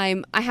same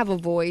time, I have a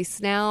voice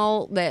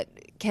now that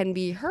can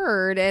be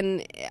heard,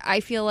 and I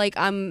feel like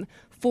I'm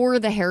for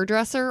the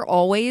hairdresser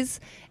always,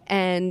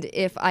 and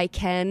if I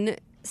can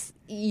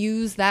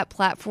use that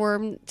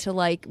platform to,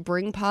 like,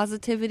 bring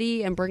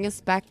positivity and bring us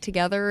back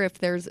together if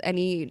there's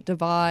any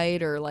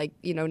divide or, like,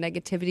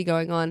 negativity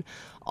going on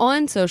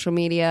social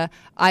media,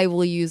 I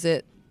will use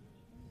it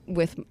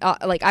with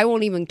I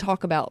won't even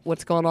talk about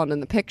what's going on in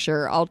the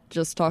picture. I'll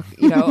just talk,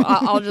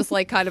 I'll just,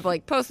 like, kind of,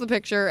 like, post the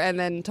picture and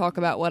then talk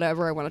about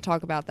whatever I want to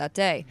talk about that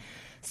day.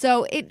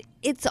 So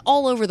it's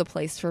all over the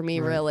place for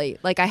me, really.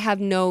 Like, I have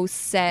no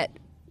set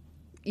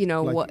you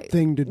know, like what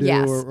thing to do,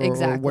 yes, or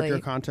exactly. what your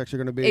context are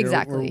going to be,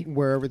 exactly, or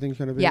where everything's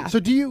going to be. Yeah. So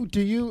do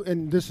you?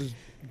 And this is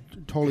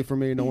totally for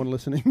me, no one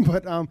listening.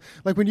 But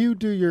like when you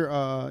do your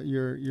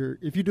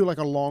if you do like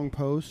a long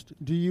post,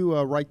 do you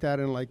write that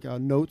in like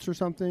notes or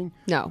something?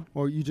 No.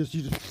 Or you just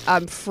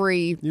I'm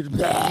free. you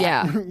just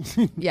Yeah.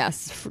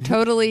 Yes.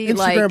 Totally. Instagram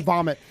like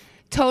vomit.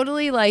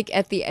 Totally, like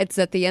it's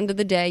at the end of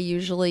the day.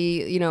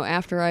 Usually, you know,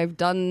 after I've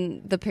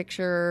done the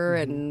picture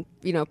and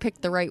you know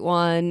picked the right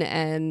one,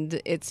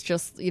 and it's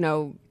just you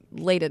know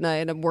late at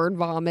night, a word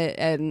vomit,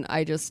 and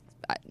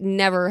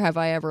never have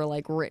I ever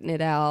like written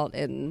it out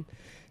and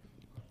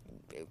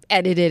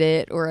edited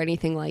it or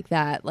anything like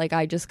that. Like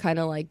I just kind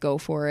of like go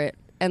for it.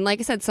 And like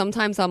I said,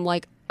 sometimes I'm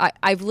like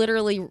I've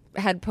literally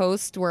had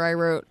posts where I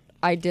wrote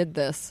I did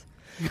this.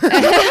 See,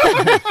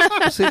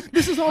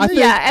 this is all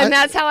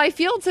that's how I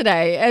feel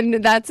today,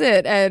 and that's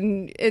it.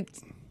 And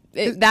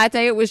that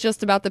day it was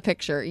just about the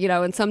picture, you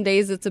know. And some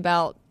days it's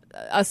about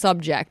a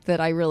subject that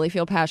I really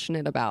feel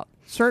passionate about.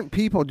 Certain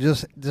people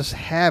just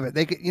have it.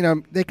 They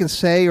can, they can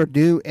say or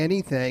do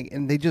anything,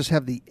 and they just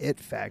have the it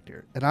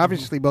factor. And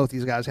obviously, both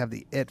these guys have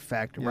the it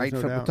factor, right?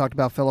 No We doubt. talked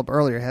about Philip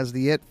earlier. Has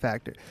the it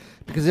factor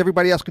because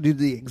everybody else could do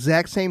the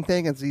exact same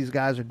thing as these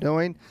guys are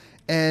doing,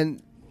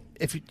 and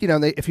if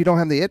you don't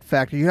have the it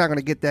factor, you're not going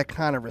to get that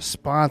kind of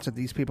response that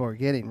these people are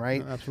getting,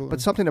 right? No, absolutely. But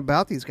something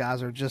about these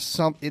guys are just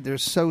they're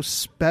so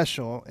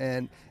special,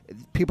 and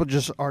people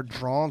just are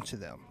drawn to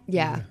them.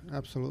 Yeah.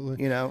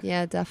 Absolutely. You know.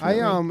 Yeah,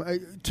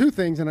 definitely. Two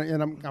things, and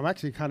I'm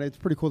actually it's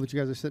pretty cool that you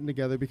guys are sitting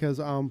together because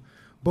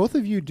both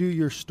of you do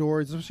your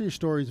stories, especially your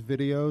stories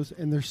videos,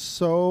 and they're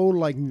so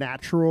like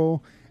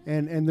natural,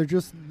 and they're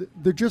just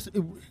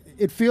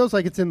it feels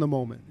like it's in the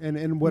moment,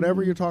 and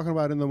whatever you're talking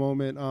about in the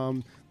moment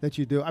that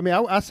you do. I mean,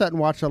 I sat and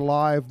watched a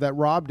live that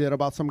Rob did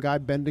about some guy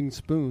bending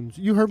spoons.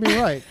 You heard me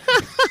right.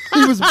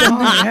 He was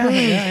bending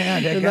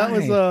spoons, that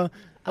was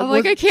I'm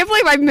like, I can't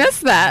believe I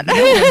missed that.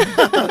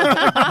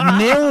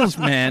 Nails,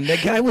 man.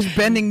 That guy was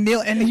bending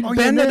nails, and he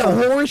bended a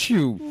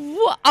horseshoe.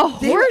 What? A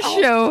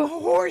horseshoe? A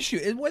horseshoe.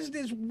 It was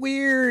this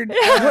weird.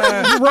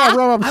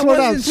 Rob,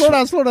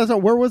 slow down. So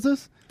where was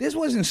this? This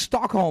was in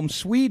Stockholm,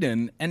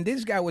 Sweden, and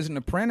this guy was an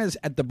apprentice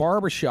at the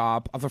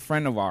barbershop of a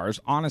friend of ours,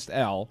 Honest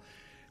L.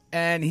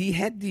 And he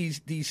had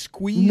these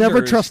squeezers.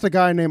 Never trust a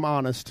guy named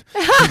Honest.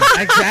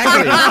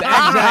 Exactly.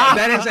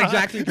 That is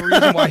exactly the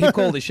reason why he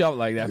called the show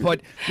like that. But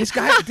this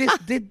guy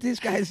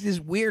is this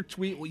weird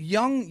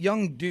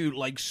young dude,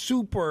 like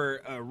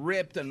super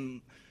ripped, and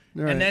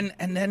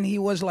then he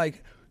was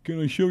like, "Can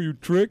I show you a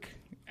trick?"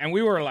 And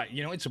we were like,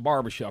 it's a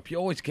barbershop. You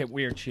always get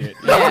weird shit.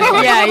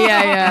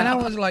 Yeah. And I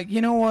was like,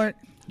 you know what?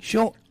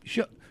 Show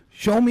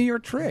me your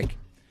trick.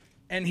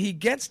 And he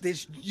gets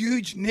this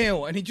huge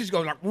nail, and he just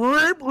goes like,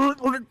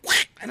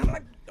 and I'm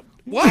like,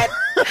 what?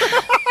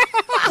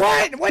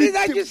 What did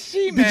I just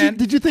see, man?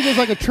 Did you think it was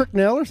like a trick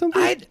nail or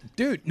something?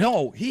 Dude,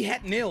 no, he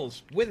had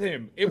nails with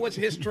him. It was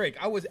his trick.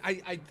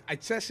 I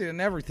tested and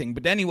everything,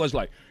 but then he was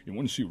like, "You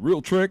want to see a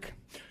real trick?"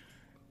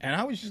 And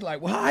I was just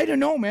like, well, I don't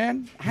know,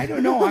 man. I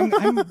don't know.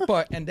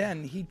 And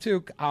then he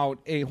took out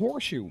a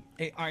horseshoe,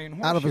 an iron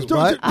horseshoe. Out of his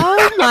butt?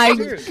 Oh, my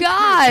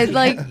God.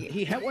 Like,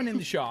 he had one in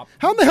the shop.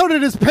 How in the hell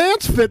did his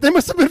pants fit? They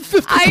must have been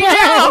 50 I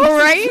pounds. know,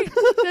 right?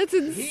 That's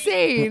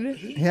insane.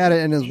 He had it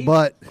in his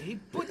butt. He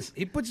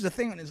puts the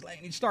thing on his leg,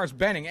 and he starts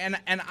bending. And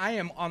I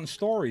am on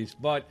stories,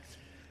 but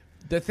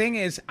the thing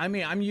is, I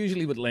mean, I'm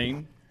usually with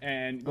Lane.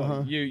 And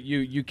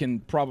you can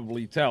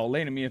probably tell,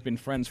 Lane and me have been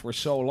friends for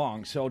so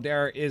long. So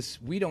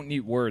we don't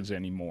need words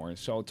anymore.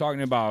 So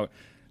talking about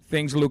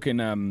things looking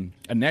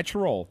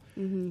natural,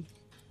 we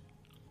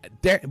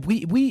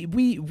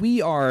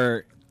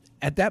are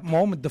at that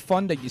moment. The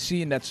fun that you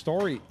see in that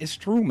story is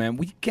true, man.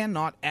 We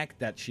cannot act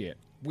that shit.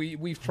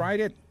 We've tried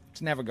it.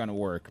 It's never gonna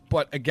work.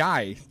 But a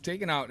guy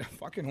taking out a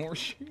fucking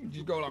horseshoe,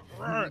 just go like,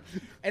 "Rrr,"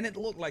 and it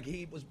looked like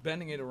he was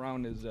bending it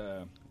around his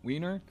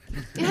wiener.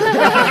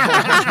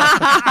 That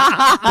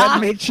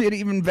made shit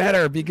even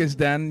better because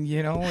then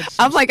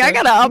I'm like, I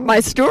gotta up my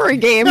story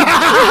game. Yeah,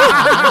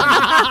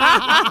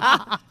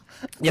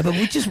 but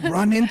we just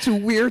run into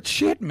weird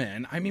shit,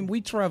 man. I mean,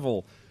 we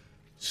travel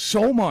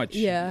so much.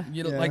 Yeah.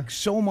 Like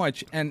so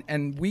much,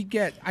 and we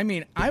get. I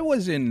mean, I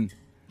was in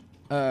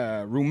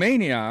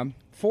Romania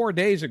 4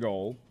 days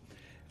ago.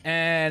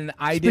 And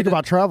I Speak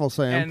about travel,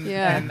 Sam.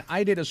 And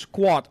I did a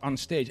squat on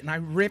stage, and I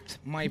ripped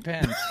my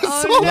pants.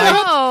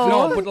 Oh,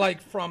 No,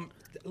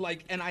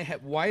 and I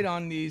had white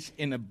on these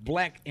in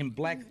black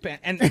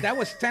pants, and that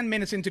was 10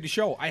 minutes into the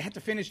show. I had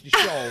to finish the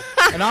show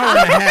an hour and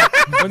a half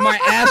with my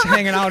ass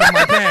hanging out of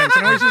my pants,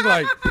 and I was just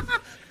like.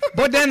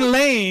 But then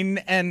Lane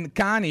and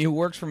Connie, who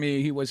works for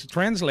me, he was a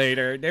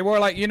translator. They were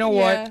like, you know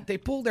what? They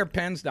pulled their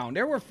pants down.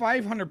 There were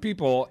 500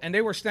 people, and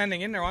they were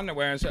standing in their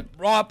underwear and said,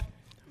 "Rob,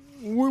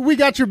 we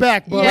got your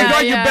back, bud. We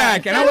got your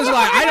back." And I was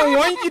like, I don't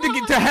want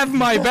you to have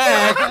my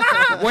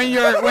back when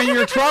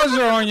your trousers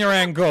are on your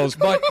ankles.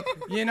 But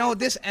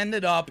this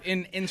ended up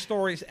in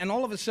stories, and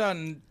all of a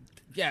sudden,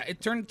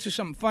 it turned to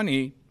something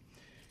funny.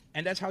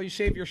 And that's how you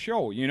save your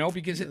show,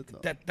 because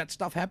that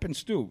stuff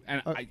happens too.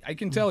 And I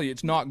can tell you,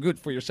 it's not good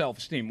for your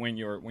self-esteem when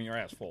your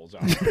ass falls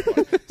out.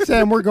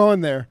 Sam, we're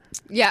going there.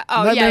 Yeah.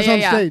 Oh, Nightmares yeah, on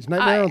yeah. stage.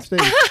 Nightmare on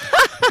stage.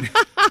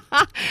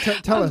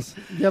 Tell us.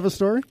 You have a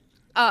story?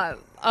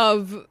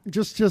 Of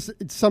Just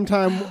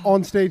sometime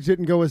on stage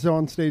didn't go as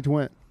on stage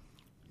went.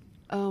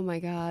 Oh my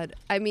God.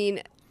 I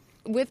mean,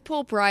 with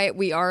Pulp Riot,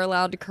 we are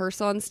allowed to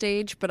curse on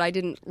stage, but I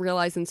didn't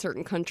realize in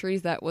certain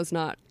countries that was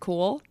not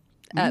cool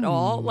at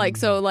all. Like,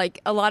 so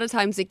like a lot of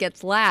times it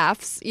gets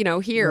laughs,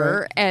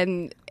 here. Right.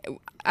 And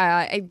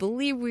I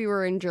believe we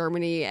were in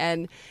Germany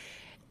and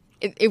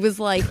it was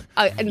like,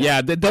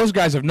 those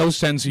guys have no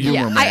sense of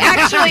humor, yeah, man.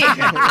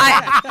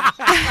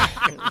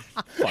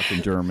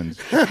 Fucking Germans.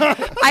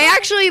 I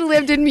actually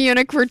lived in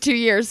Munich for 2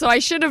 years, so I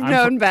should have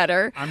known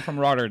better. I'm from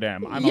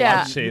Rotterdam. I'm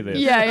allowed to say this.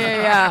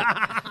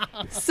 Yeah.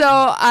 So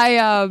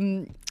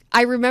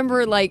I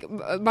remember like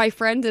my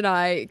friend and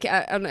I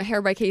on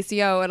Hair by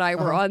KCO and I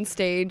were on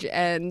stage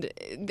and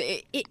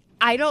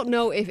I don't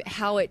know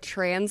how it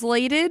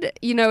translated,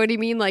 you know what I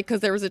mean? Like,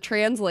 because there was a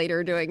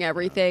translator doing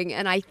everything.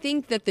 And I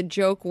think that the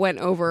joke went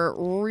over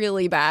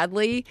really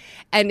badly.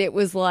 And it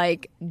was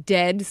like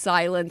dead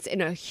silence in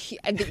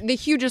the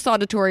hugest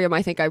auditorium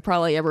I think I've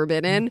probably ever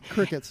been in.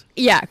 Crickets.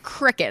 Yeah,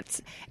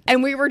 crickets.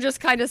 And we were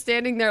just kind of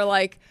standing there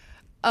like,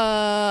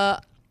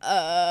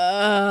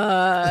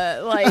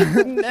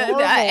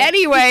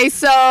 anyway,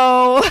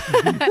 so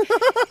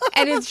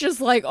and it's just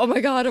like, oh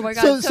my god.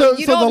 So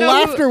the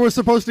laughter was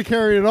supposed to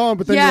carry it on,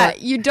 but then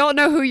you don't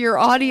know who your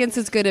audience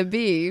is going to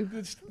be.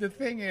 The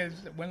thing is,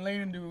 when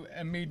Lane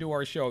and me do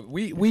our show,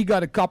 we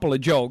got a couple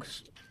of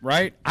jokes,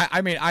 right?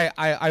 I mean,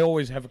 I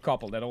always have a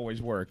couple that always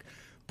work,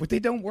 but they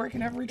don't work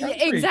in every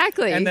country.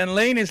 Exactly. And then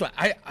Lane is like,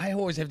 I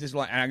always have this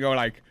line, and I go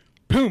like,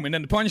 boom, and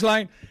then the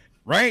punchline,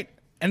 right?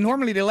 And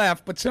normally they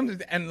laugh, but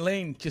and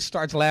Lane just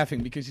starts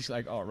laughing because he's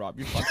like, "Oh, Rob,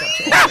 you fucked up."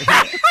 So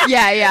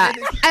Yeah.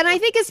 And I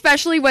think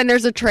especially when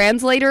there's a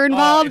translator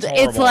involved,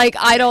 it's like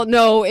I don't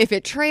know if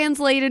it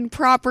translated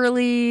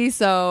properly,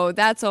 so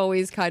that's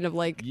always kind of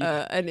like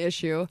an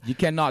issue. You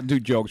cannot do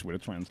jokes with a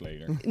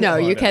translator. No,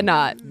 you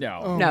cannot.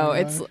 No,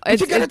 it's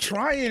you gotta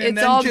try it. And it's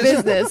then all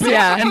just business,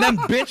 yeah. And then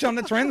bitch on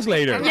the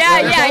translator.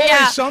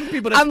 Yeah. Some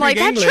people that I'm like,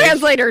 speak that English,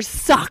 translator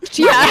sucked.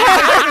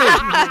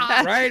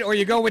 Yeah. right? Or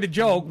you go with a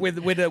joke with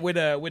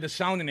a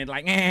sound in it,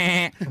 like,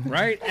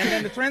 right? And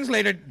then the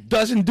translator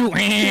doesn't do,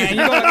 and you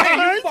go like,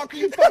 hey, you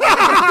fucking.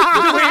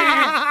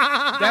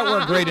 That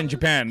worked great in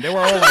Japan. They were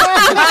all like,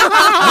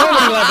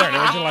 nobody loved that. They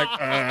were just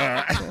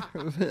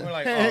like, we're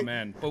like, oh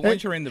man. But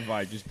once you're in the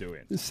vibe, just do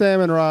it.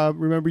 Sam and Rob,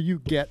 remember, you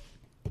get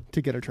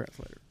to get a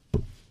translator.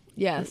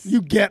 Yes.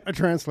 You get a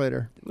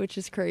translator. Which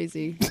is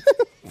crazy.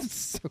 It's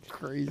so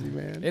crazy,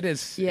 man. It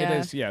is. Yeah. It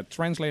is. Yeah.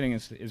 Translating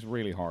is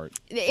really hard.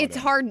 It's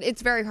hard.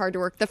 It's very hard to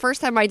work. The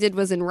first time I did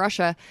was in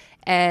Russia,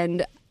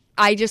 and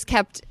I just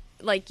kept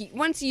like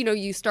once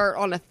you start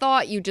on a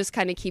thought, you just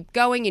kind of keep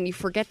going and you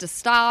forget to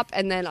stop.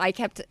 And then I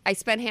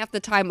spent half the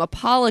time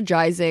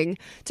apologizing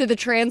to the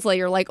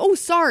translator, like, "Oh,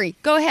 sorry,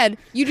 go ahead,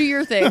 you do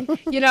your thing,"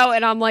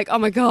 And I'm like, "Oh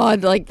my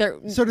god, like they're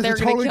gonna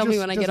kill me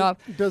when I get off."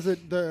 Does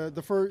it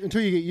the first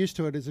until you get used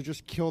to it? Does it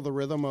just kill the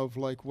rhythm of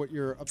like what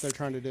you're up there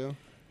trying to do?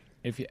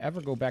 If you ever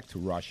go back to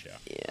Russia,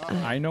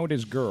 I know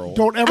this girl.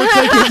 Don't ever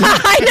take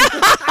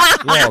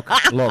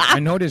it. Look, I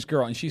know this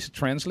girl, and she's a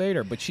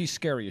translator, but she's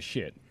scary as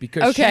shit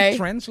because she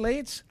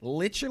translates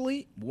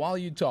literally while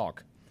you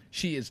talk.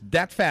 She is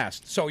that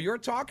fast. So you're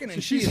talking,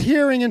 and she's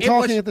hearing and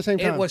talking at the same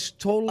time. It was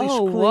totally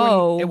screwing.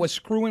 Whoa. It was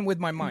screwing with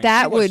my mind.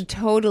 That would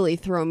totally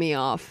throw me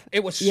off.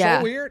 It was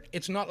so weird.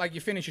 It's not like you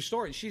finish your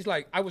story. She's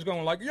like, I was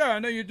going like, yeah,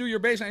 and then you do your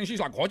bass, and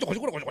she's like, and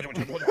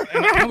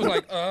I was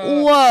like,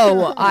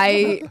 whoa,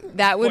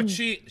 that would.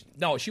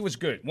 But she was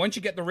good. Once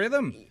you get the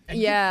rhythm,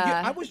 and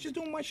I was just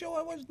doing my show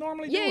I was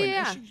normally doing,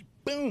 and she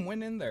boom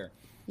went in there.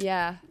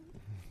 Yeah.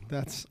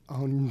 That's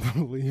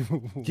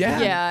unbelievable.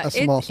 Yeah.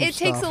 It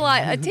takes a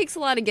lot. It takes a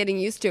lot of getting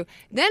used to.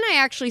 Then I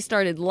actually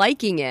started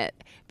liking it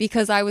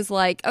because I was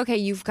like, okay,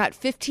 you've got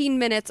 15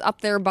 minutes up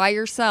there by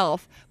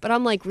yourself, but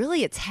I'm like,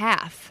 really, it's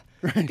half.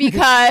 Right.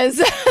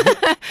 Because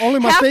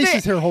only my face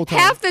is here the whole time.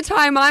 Half the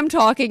time I'm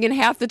talking and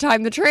half the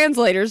time the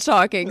translator's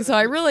talking. So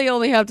I really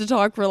only have to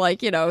talk for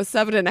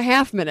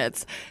 7.5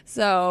 minutes.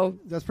 So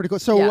that's pretty cool.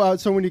 So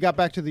so when you got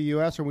back to the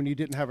U.S. or when you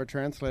didn't have a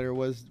translator,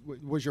 was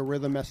your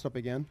rhythm messed up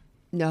again?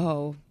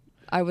 No.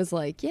 I was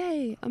like,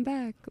 yay, I'm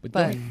back.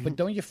 But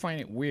don't you find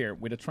it weird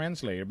with a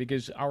translator?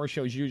 Because our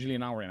show is usually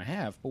an hour and a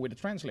half, but with a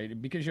translator,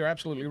 because you're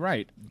absolutely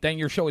right, then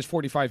your show is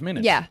 45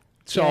 minutes. Yeah.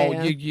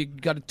 So you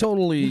got to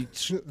totally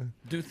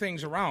do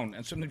things around,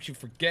 and sometimes you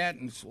forget.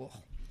 And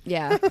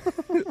yeah.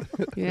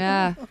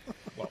 Yeah.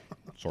 Well,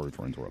 sorry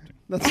for interrupting.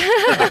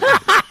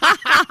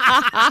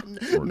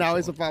 Now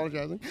he's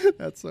apologizing.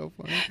 That's so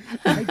funny.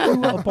 I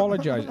do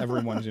apologize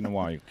every once in a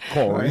while.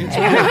 Corey.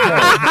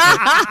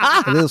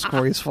 It is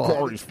Corey's fault.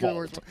 Corey's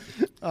fault.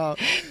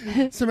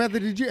 Samantha,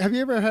 have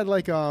you ever had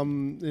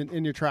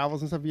in your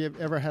travels and stuff? Have you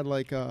ever had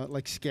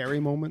like scary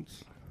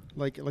moments,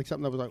 like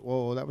something that was like,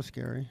 whoa, that was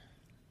scary?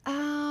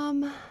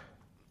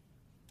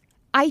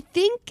 I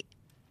think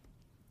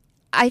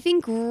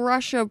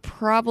Russia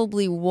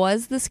probably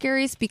was the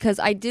scariest because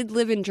I did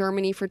live in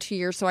Germany for 2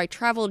 years, so I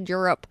traveled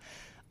Europe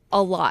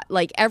a lot.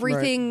 Like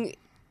everything,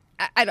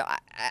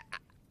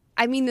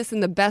 I mean this in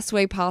the best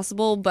way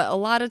possible, but a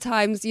lot of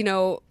times, you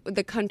know,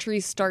 the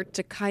countries start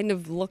to kind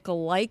of look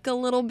alike a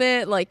little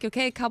bit. Like,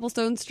 okay,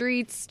 cobblestone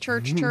streets,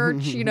 church,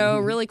 you know,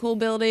 really cool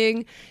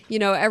building, you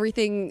know,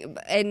 everything.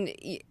 And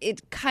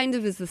it kind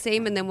of is the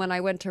same. And then when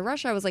I went to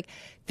Russia, I was like,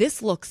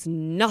 this looks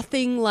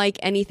nothing like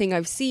anything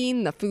I've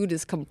seen. The food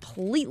is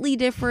completely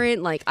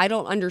different. Like, I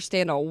don't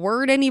understand a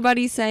word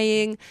anybody's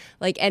saying.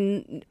 Like,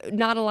 and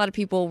not a lot of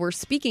people were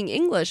speaking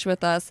English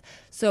with us.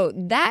 So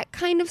that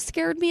kind of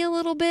scared me a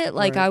little bit.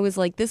 Like, I was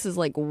like, this is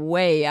like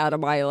way out of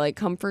my like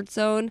comfort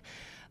zone.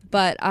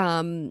 But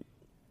that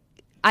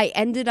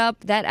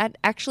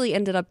actually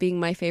ended up being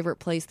my favorite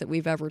place that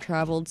we've ever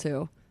traveled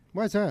to.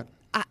 Why is that?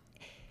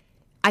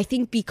 I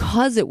think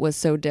because it was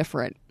so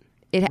different.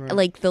 It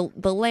like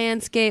the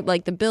landscape,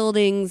 like the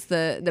buildings,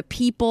 the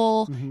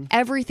people,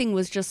 everything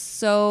was just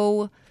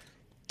so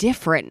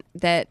different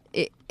that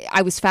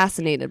I was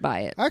fascinated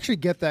by it. I actually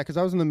get that because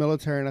I was in the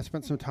military and I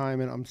spent some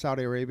time in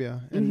Saudi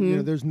Arabia, and you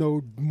know, there's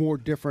no more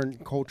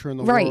different culture in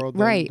the world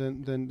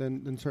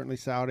than certainly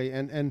Saudi,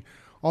 and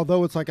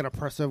although it's like an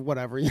oppressive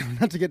whatever, you know,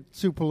 not to get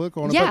too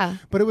political on it,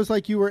 but it was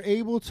like you were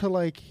able to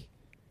like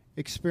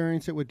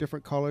experience it with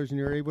different colors, and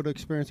you're able to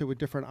experience it with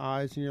different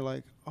eyes, and you're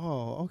like,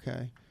 oh,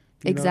 okay.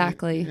 You know,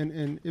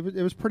 and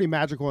it was pretty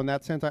magical in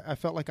that sense. I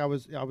felt like I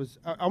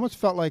almost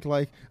felt like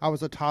I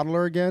was a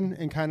toddler again,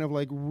 and kind of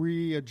like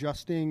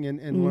readjusting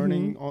and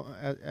learning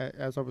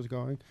as I was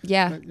going.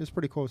 Yeah, it's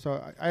pretty cool.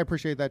 So I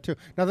appreciate that too.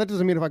 Now that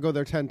doesn't mean if I go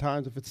there 10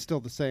 times if it's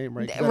still the same,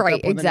 right?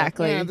 Right,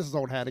 exactly. Like, this is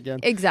old hat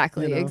again.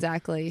 Exactly, you know?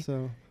 exactly.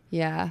 So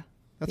yeah.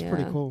 That's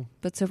pretty cool.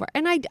 But so far,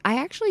 and I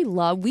actually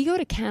we go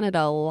to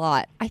Canada a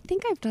lot. I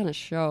think I've done a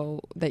show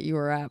that you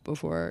were at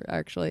before,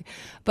 actually.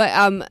 But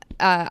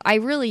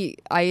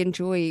I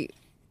enjoy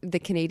the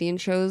Canadian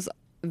shows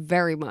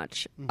very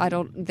much. I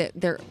don't.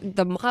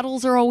 The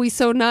models are always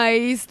so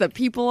nice. The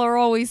people are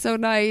always so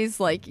nice.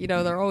 Like, you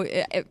know, they're always.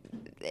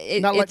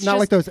 Not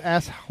like those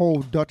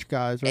asshole Dutch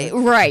guys, right?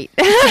 Right.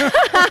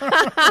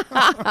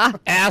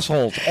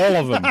 Assholes, all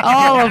of them.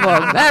 All of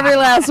them. Every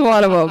last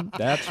one of them.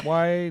 That's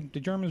why the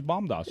Germans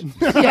bombed us.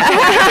 Yeah.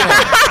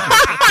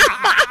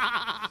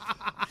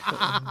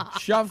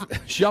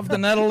 Shove the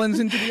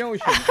Netherlands into the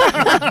ocean.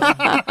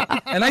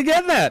 And I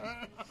get that.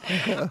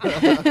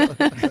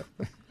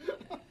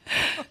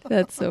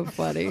 That's so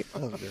funny.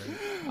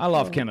 I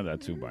love Canada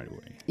too, by the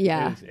way.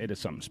 Yeah. It is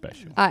something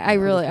special. I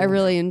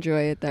really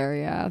enjoy it there,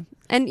 yeah.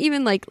 And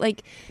even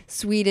like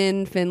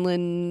Sweden,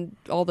 Finland,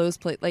 all those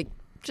places, like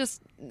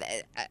just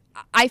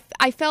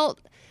I felt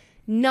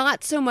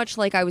not so much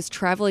like I was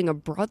traveling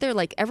abroad there.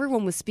 Like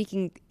everyone was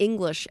speaking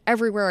English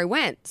everywhere I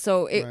went,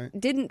 so it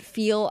didn't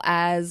feel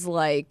as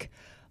like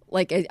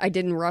I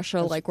did in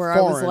Russia, like where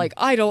foreign. I was like,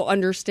 I don't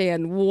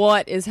understand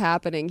what is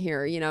happening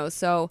here, you know.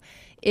 So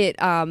it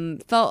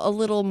felt a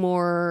little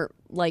more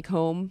like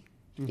home,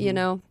 you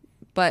know,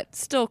 but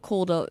still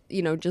cool to,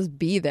 you know, just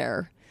be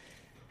there.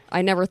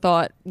 I never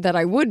thought that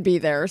I would be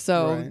there.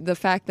 So the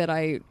fact that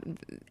I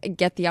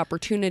get the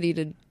opportunity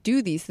to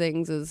do these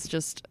things is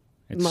just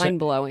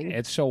mind-blowing.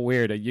 It's so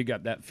weird that you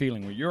got that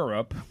feeling with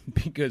Europe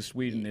because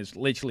Sweden is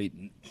literally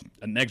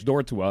next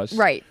door to us.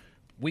 Right.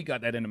 We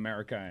got that in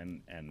America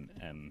and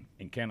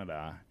in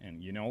Canada,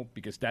 and you know,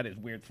 because that is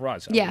weird for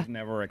us. Yeah. I was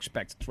never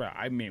expected to.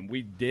 I mean,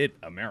 we did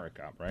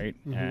America, right?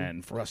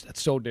 And for us,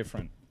 that's so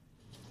different.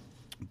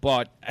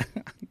 But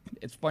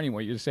it's funny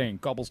what you're saying,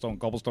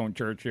 cobblestone,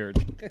 church.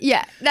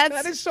 Yeah,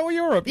 that is so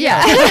Europe.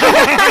 Yeah.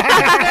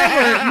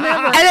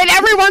 never. And then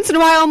every once in a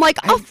while, I'm like,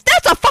 oh,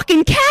 that's a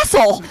fucking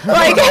castle.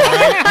 Like,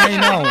 I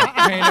know.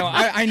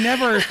 I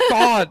never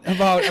thought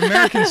about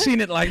Americans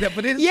seeing it like that,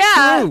 but it's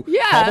true.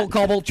 Yeah.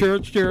 Cobble,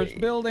 church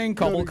building,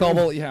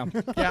 cobble. Yeah.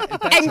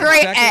 And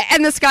gray,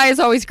 and the sky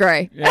is always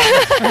gray. Yeah,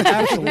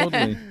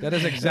 absolutely. That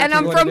is exactly. And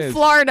I'm what from it is.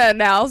 Florida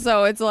now,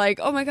 so it's like,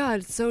 oh my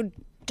god, it's so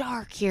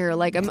dark here.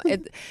 Like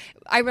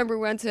I remember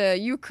we went to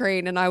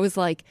Ukraine and I was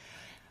like,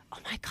 oh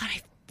my god,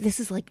 this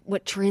is like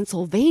what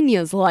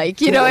Transylvania's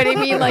like. You know what I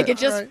mean? Like it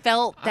just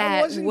felt that way.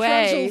 I was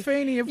in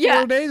Transylvania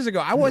 4 days ago.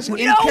 I was in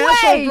no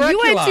Castle way. Dracula.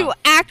 You went to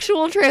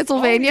actual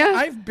Transylvania? Oh, yeah.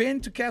 I've been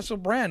to Castle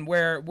Brand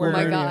where oh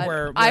my god.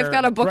 Where I've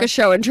got to book a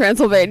show in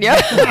Transylvania.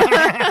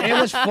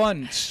 It was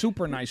fun.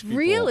 Super nice people.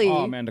 Really?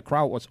 Oh man, the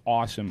crowd was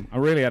awesome. I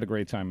really had a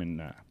great time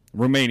in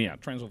Romania,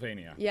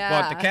 Transylvania.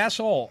 Yeah. But the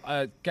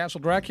Castle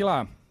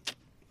Dracula,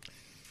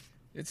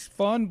 it's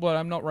fun, but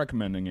I'm not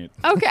recommending it.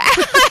 Okay.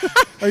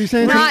 Are you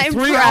saying Not 3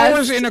 impressed.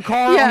 hours in a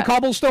car on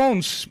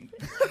cobblestones?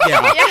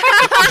 Yeah.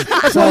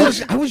 So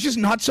I was just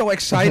not so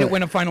excited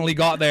when I finally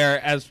got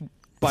there as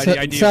by the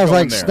idea sounds of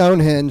going like there.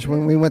 Stonehenge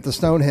when we went to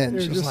Stonehenge. It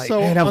was It was just like, so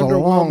man, that was a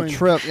long underwhelming.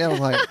 trip. Yeah, I was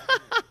like,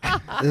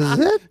 this is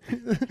it?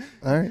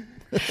 All right.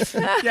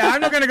 Yeah,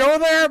 I'm not going to go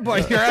there,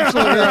 but you're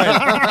absolutely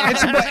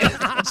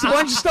right. It's a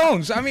bunch of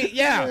stones. I mean,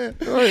 yeah.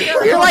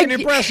 You're like-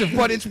 impressive,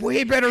 but it's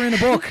way better in a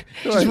book.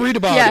 Just read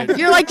about it.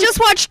 You're like, just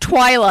watch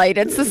Twilight.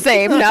 It's the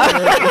same. No,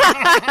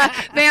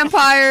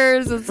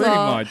 vampires. It's Pretty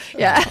all, much.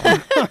 Yeah,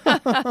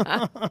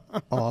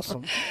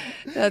 Awesome.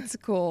 that's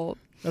cool.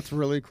 That's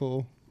really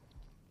cool.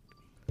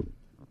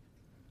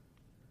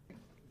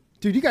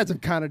 Dude, you guys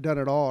have kind of done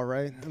it all,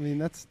 right? I mean,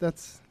 that's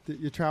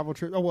your travel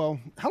trip. Oh well,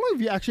 how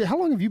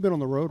long have you been on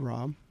the road,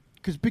 Rob?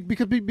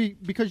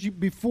 Because you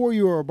before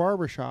you were a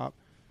barbershop,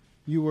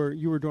 you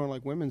were doing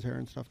like women's hair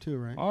and stuff too,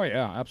 right? Oh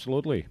yeah,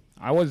 absolutely.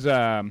 I was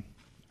I've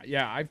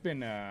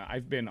been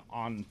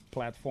on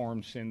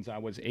platforms since I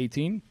was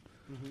 18.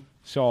 Mm-hmm.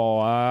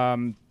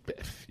 So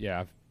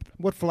yeah.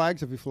 What flags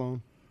have you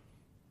flown?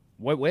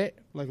 Wait.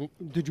 Like,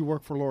 did you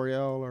work for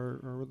L'Oreal or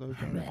with those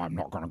guys? No, I'm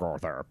not going to go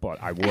there,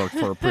 but I worked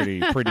for a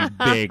pretty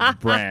big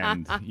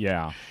brand.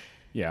 Yeah.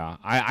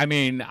 I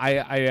mean,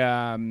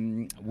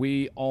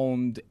 we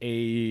owned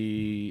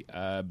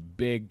a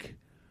big,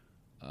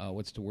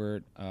 what's the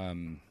word?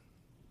 Come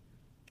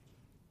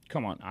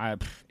on,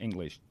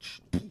 English.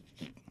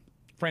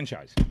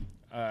 Franchise.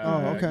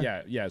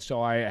 Okay. Yeah.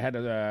 So I had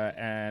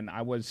and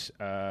I was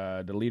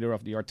the leader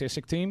of the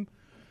artistic team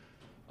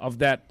of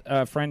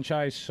that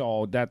franchise,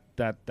 so that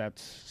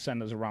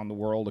sent us around the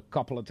world a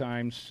couple of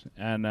times,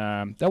 and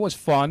that was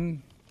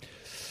fun.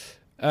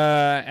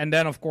 And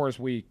then of course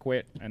we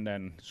quit, and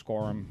then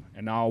Scorum,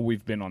 and now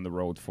we've been on the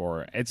road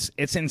for it's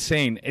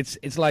insane.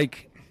 It's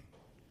like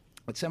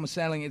what Sam was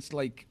saying. It's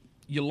like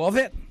you love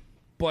it,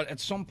 but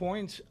at some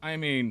point, I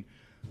mean,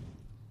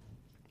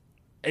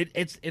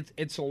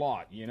 it's a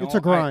lot, you know. It's a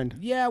grind.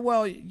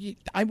 Well,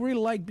 I really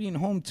like being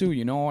home too.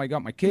 You know, I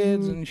got my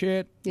kids and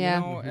shit. Yeah.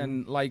 You know,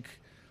 and like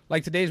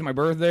today's my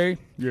birthday.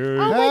 Yeah. Oh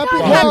my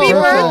God, happy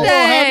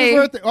birthday!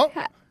 Happy birthday! Oh.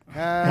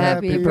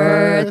 Happy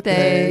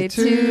birthday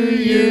to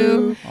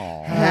you.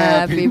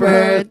 Happy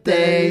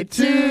birthday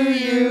to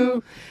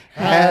you.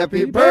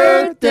 Happy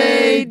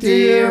birthday,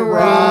 dear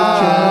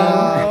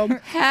Rob.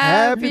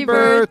 Happy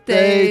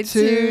birthday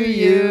to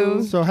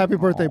you. So happy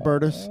birthday,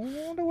 Bertus.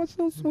 Oh, that was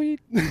so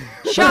sweet.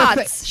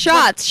 Shots.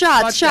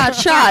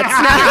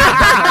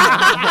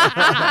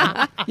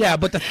 Yeah,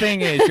 but the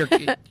thing is,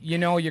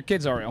 your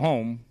kids are at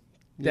home.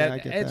 Yeah, I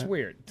get It's that.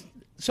 weird.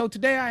 So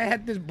today I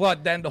had this,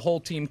 but then the whole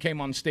team came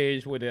on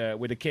stage with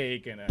a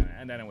cake,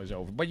 and then it was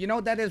over. But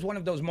that is one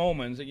of those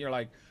moments that you're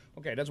like,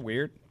 okay, that's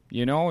weird.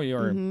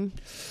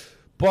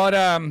 But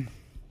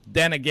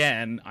then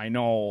again, I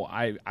know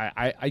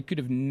I could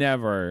have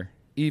never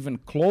even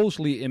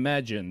closely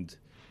imagined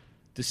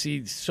to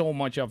see so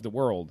much of the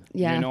world,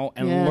 and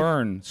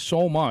learn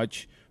so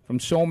much from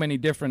so many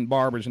different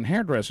barbers and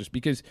hairdressers,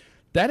 because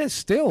that is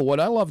still what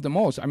I love the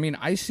most. I mean,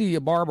 I see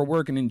a barber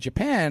working in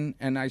Japan,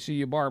 and I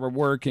see a barber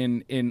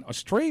working in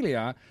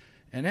Australia,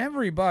 and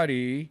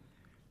everybody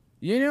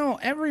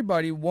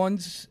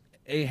wants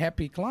a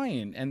happy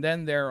client. And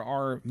then there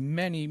are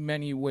many,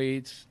 many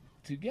ways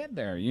to get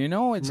there.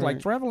 It's like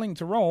traveling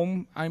to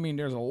Rome. I mean,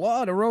 there's a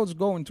lot of roads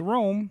going to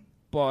Rome,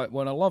 but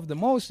what I love the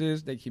most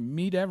is that you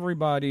meet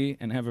everybody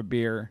and have a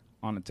beer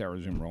on a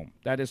terrace in Rome.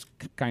 That is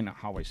kind of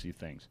how I see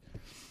things.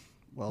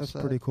 Well That's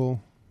said. pretty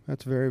cool.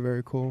 That's very,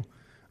 very cool.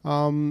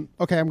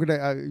 Okay, I'm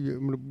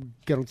gonna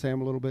get on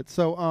Sam a little bit.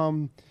 So, I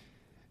mean,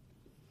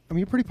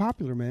 you're pretty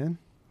popular, man.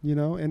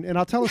 And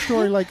I'll tell a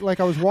story like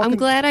I was walking. I'm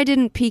glad I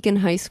didn't peak in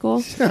high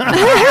school.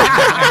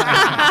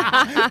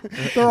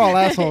 They're all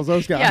assholes,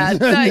 those guys.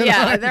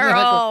 They're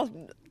all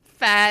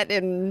fat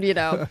and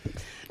So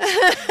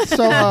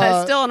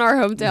still in our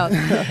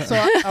hometown. So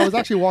I was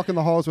actually walking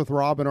the halls with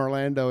Rob in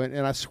Orlando,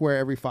 and I swear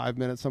every 5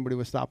 minutes somebody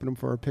was stopping him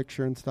for a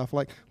picture and stuff.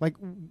 Like,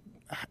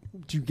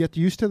 do you get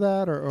used to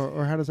that,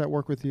 or how does that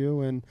work with you?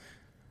 And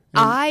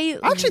I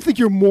actually think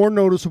you're more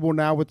noticeable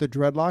now with the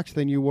dreadlocks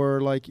than you were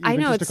like. Even I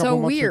know, just it's a couple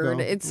so months weird. ago.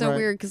 It's so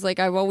weird because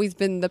I've always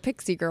been the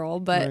pixie girl,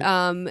 but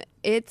Right.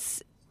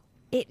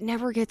 it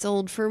never gets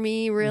old for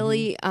me.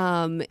 Really,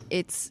 I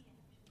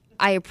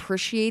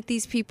appreciate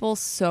these people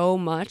so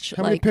much.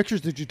 How many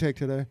pictures did you take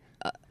today?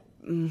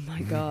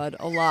 My God,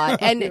 a lot.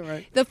 And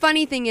Right. the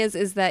funny thing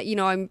is that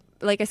I'm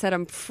like I said,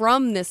 I'm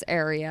from this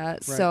area,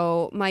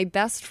 so my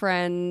best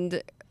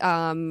friend.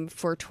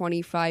 For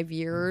 25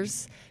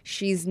 years,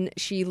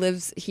 she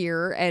lives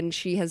here, and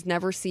she has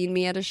never seen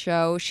me at a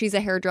show. She's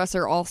a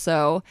hairdresser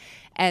also,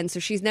 and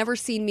so she's never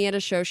seen me at a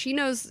show. She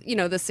knows,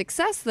 the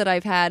success that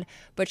I've had,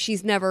 but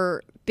she's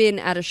never been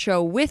at a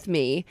show with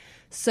me.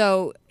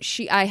 So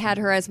I had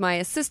her as my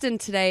assistant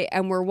today,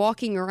 and we're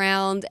walking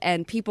around,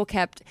 and people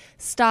kept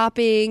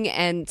stopping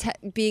and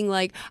being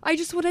like, I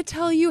just want to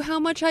tell you how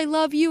much I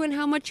love you and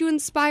how much you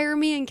inspire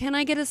me, and can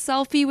I get a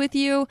selfie with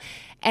you?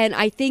 And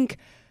I think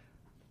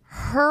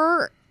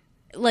her,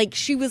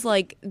 she was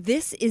like,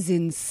 this is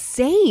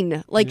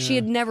insane. She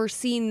had never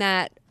seen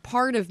that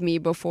part of me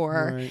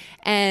before. Right.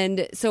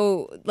 And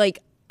so,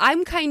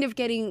 I'm kind of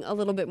getting a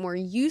little bit more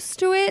used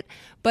to it,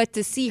 but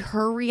to see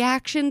her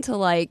reaction to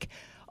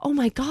oh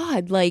my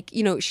God, like,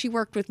 you know, she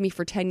worked with me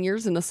for 10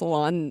 years in a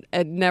salon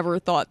and never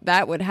thought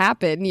that would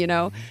happen, you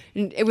know.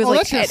 And it was like,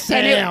 that's just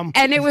Sam.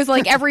 And it was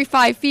like every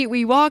 5 feet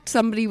we walked,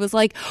 somebody was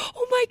like,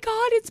 oh my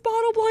God, it's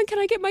Bottle Blonde. Can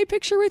I get my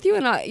picture with you?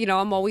 And I, you know,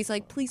 I'm always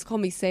like, please call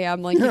me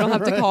Sam. Like, you don't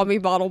have to call me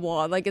Bottle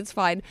Blonde. Like, it's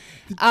fine.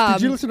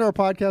 Did you listen to our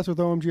podcast with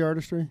OMG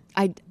Artistry?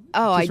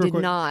 I did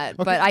quick. not,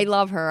 Okay. but I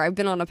love her. I've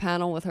been on a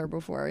panel with her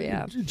before,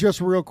 yeah. Just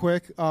real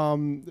quick,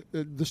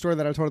 the story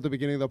that I told at the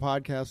beginning of the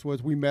podcast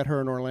was we met her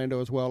in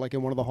Orlando as well, like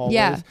in one of the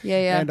hallways.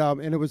 Yeah.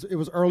 And it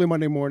was early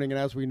Monday morning, and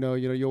as we know,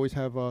 you always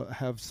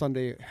have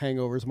Sunday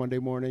hangovers Monday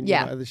morning.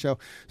 Yeah. At the show.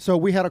 So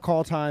we had a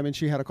call time, and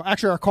she had a call.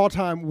 Actually, our call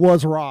time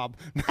was Rob.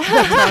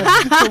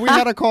 So we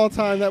had a call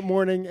time that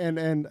morning,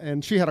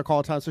 and she had a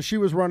call time. So she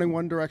was running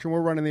one direction,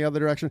 we're running the other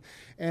direction,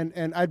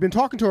 and I'd been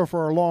talking to her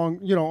for a long,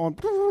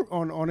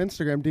 on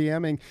Instagram,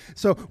 DMing.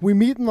 So we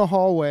meet in the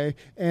hallway,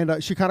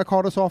 and she kind of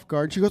caught us off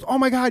guard. She goes, "Oh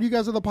my God, you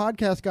guys are the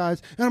podcast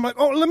guys!" And I'm like,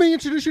 "Oh, let me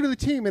introduce you to the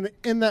team." And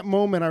in that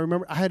moment, I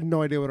remember I had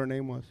no idea what her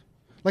name was.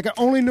 Like, I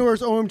only knew her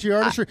as OMG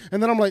Artistry,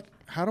 and then I'm like,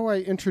 "How do I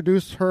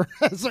introduce her?"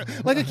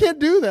 Like, I can't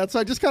do that. So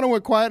I just kind of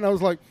went quiet, and I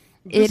was like,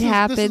 It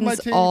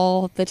happens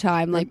all the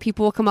time. Like,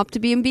 people will come up to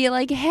me and be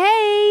like,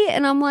 "Hey,"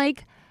 and I'm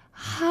like,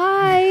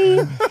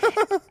 "Hi,"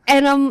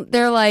 and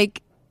they're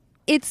like,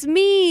 it's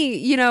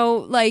me,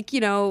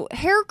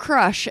 Hair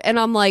Crush. And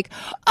I'm like,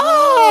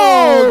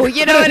 oh,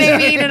 you know what I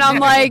mean? And I'm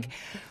like,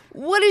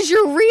 what is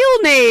your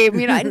real name?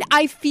 You know, and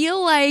I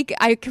feel like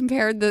I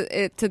compared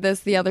it to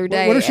this the other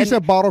day. What if she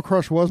said Bottle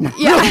Crush was my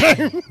yeah.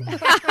 real name?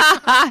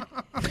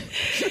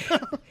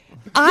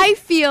 I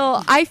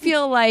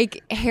feel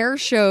like hair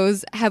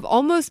shows have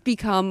almost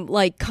become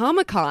like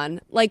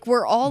Comic-Con. Like,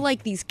 we're all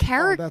like these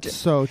characters. Oh, that's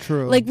so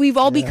true. Like, we've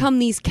all become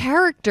these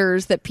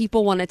characters that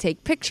people want to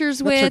take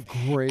pictures with.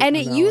 That's a great and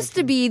it analogy. used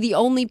to be the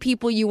only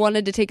people you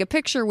wanted to take a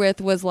picture with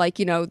was like,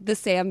 the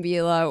Sam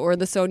Vila or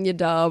the Sonia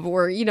Dove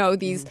or,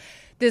 these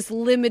this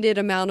limited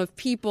amount of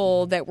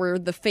people that were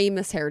the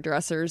famous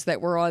hairdressers that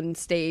were on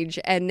stage.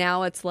 And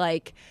now it's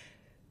like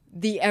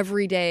the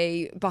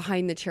everyday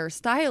behind the chair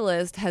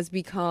stylist has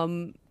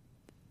become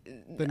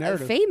the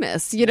narrative.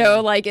 Famous,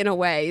 like, in a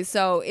way.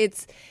 So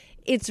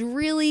it's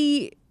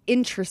really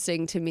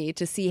interesting to me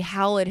to see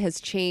how it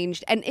has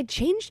changed, and it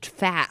changed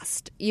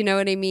fast. You know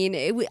what I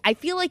mean? I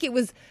feel like it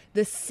was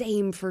the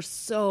same for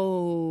so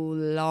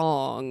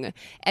long,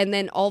 and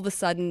then all of a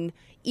sudden,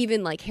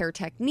 even like hair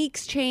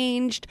techniques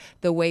changed,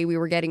 the way we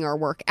were getting our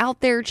work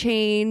out there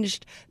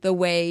changed, the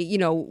way,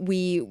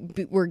 we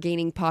were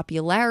gaining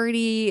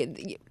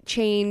popularity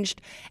changed.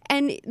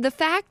 And the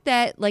fact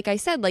that, like I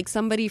said, like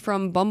somebody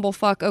from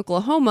Bumblefuck,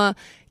 Oklahoma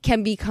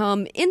can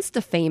become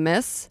Insta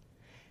famous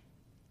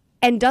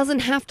and doesn't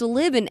have to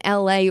live in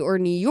LA or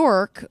New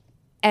York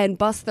and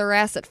bust their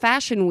ass at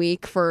Fashion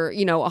Week for,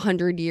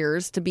 100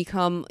 years to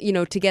become,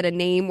 to get a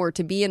name or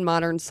to be in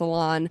Modern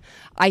Salon,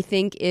 I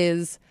think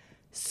is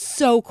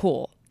so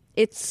cool.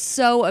 It's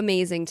so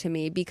amazing to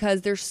me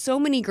because there's so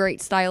many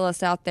great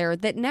stylists out there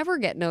that never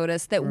get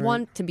noticed, that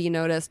want to be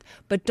noticed,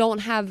 but don't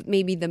have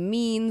maybe the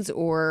means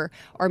or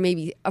are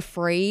maybe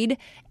afraid.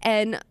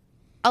 And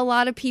a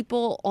lot of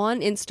people on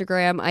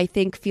Instagram, I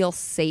think, feel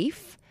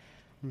safe.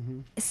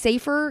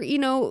 Safer,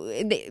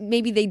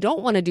 maybe they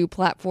don't want to do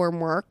platform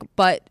work,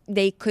 but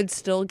they could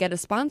still get a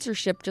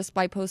sponsorship just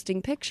by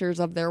posting pictures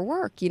of their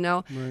work,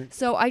 Right.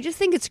 So I just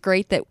think it's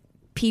great that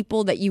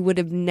people that you would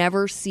have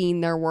never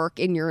seen their work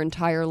in your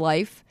entire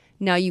life,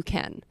 now you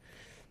can.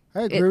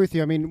 I agree with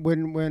you. I mean,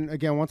 when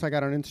again, once I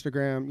got on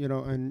Instagram,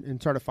 and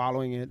started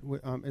following it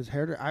as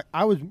hair,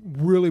 I was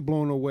really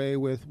blown away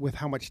with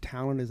how much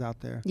talent is out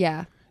there.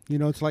 Yeah.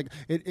 It's like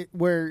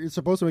where it's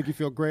supposed to make you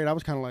feel great. I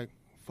was kind of like,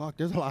 fuck,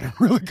 there's a lot of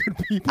really good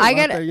people out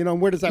there.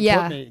 Where does that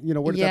put me?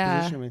 Where does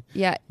that position me?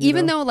 Yeah.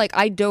 Even though like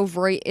I dove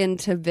right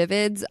into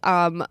Vivids,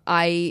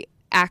 I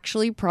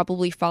actually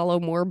probably follow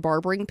more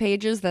barbering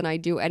pages than I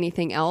do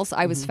anything else.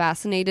 I was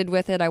fascinated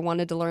with it. I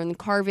wanted to learn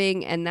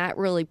carving, and that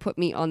really put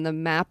me on the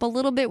map a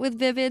little bit with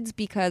Vivids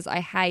because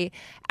I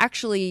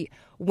actually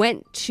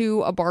went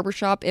to a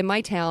barbershop in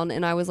my town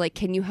and I was like,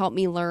 can you help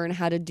me learn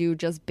how to do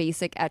just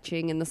basic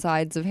etching in the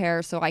sides of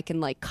hair so I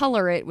can like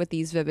color it with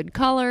these vivid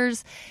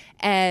colors?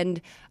 And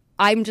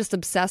I'm just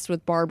obsessed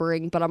with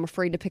barbering, but I'm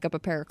afraid to pick up a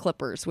pair of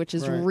clippers, which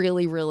is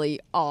really, really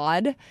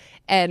odd.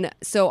 And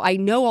so I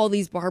know all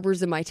these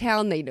barbers in my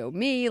town. They know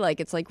me. Like,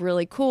 it's like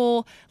really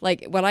cool.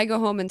 Like, when I go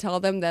home and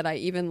tell them that I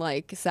even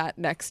like sat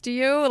next to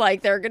you,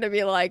 like, they're going to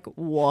be like,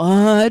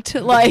 what?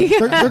 Like,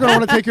 they're going to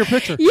want to take your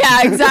picture.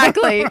 Yeah,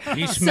 exactly.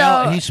 He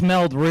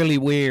smelled really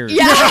weird.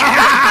 Yeah.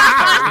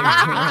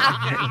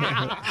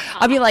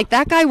 I'll be like,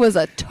 that guy was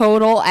a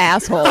total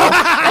asshole.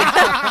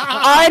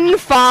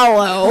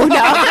 Unfollow. No.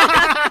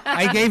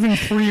 I gave him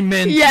 3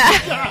 minutes. Yeah.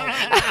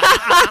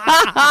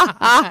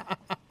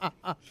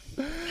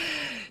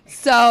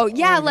 So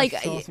yeah,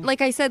 awesome.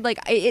 Like I said, like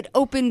it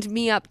opened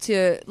me up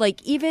to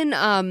like even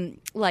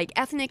like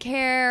ethnic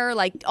hair,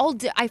 like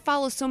I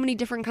follow so many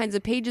different kinds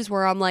of pages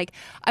where I'm like,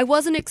 I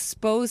wasn't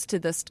exposed to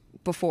this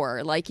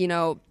before, like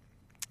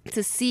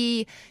to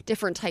see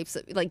different types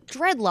of like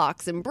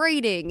dreadlocks and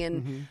braiding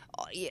and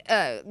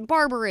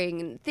barbering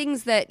and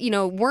things that, you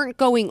know, weren't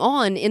going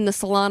on in the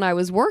salon I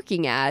was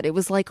working at. It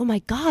was like, oh my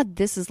God,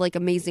 this is like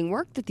amazing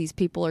work that these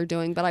people are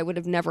doing, but I would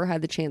have never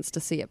had the chance to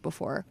see it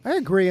before. I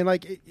agree. And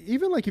like,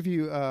 even like if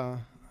you,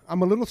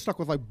 I'm a little stuck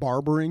with like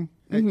barbering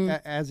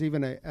as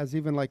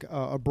even like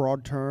a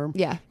broad term.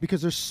 Yeah.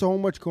 Because there's so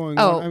much going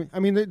on. I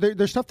mean,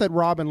 there's stuff that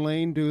Rob and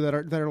Lane do that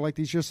are like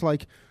these just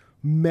like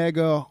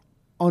mega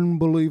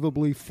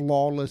unbelievably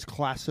flawless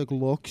classic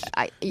looks.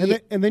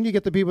 And then you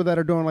get the people that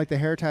are doing like the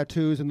hair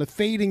tattoos and the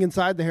fading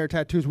inside the hair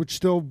tattoos, which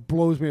still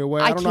blows me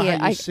away. I don't know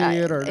how you see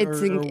it or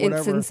whatever.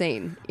 It's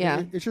insane.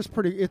 Yeah. It's just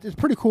pretty, it's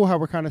pretty cool how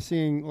we're kind of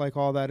seeing like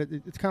all that.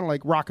 It's kind of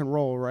like rock and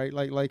roll, right?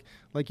 Like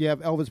you have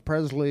Elvis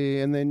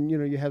Presley and then, you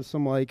know, you have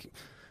some like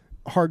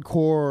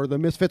hardcore or the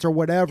Misfits or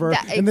whatever,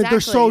 and then they're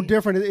so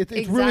different.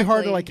 It's really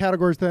hard to like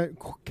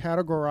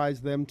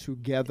categorize them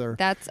together.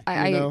 That's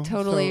I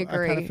totally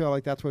agree. I kind of feel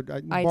like that's what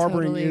barbering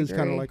totally is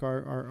kind of like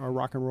our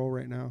rock and roll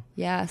right now.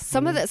 Yeah,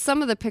 some of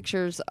the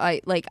pictures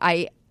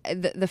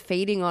the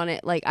fading on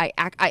it, like I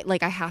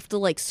have to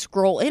like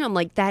scroll in. I'm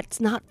like,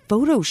 that's not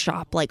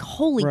Photoshop. Like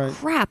holy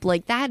crap!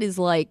 Like that is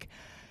like.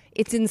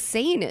 It's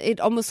insane.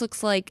 It almost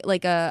looks like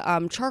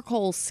a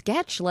charcoal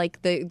sketch.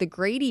 Like the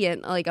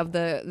gradient like of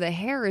the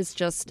hair is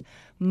just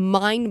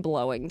mind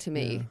blowing to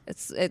me. Yeah.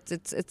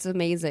 It's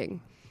amazing.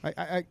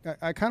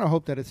 I kind of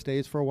hope that it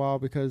stays for a while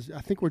because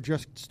I think we're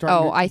just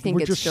starting. I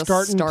think it's just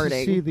starting to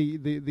see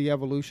the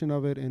evolution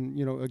of it, and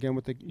you know, again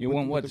with the you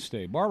want what to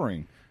stay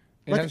barbering.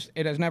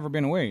 It has never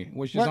been away.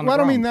 Which is I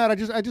don't mean that.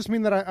 I just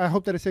mean that I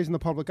hope that it stays in the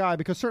public eye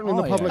because certainly in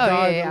the public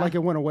eye, like it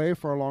went away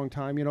for a long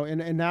time, you know.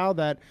 And now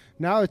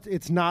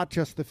it's not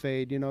just the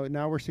fade, you know.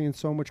 Now we're seeing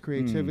so much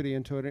creativity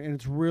into it, and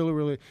it's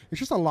really it's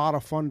just a lot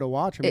of fun to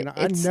watch. I mean,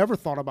 I never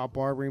thought about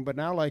barbering, but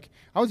now like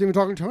I was even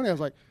talking to Tony, I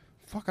was like,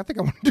 "Fuck, I think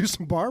I want to do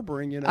some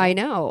barbering," you know. I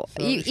know.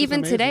 So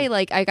even today,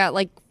 like I got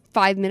like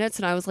 5 minutes,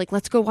 and I was like,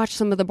 "Let's go watch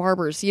some of the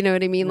barbers." You know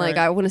what I mean? Right. Like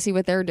I want to see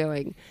what they're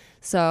doing.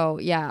 So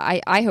yeah,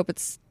 I hope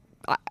it's.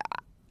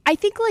 I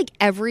think like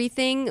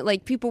everything,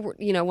 like people were,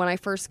 you know, when I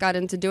first got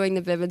into doing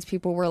the Vivids,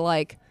 people were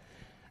like,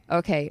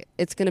 okay,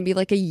 it's going to be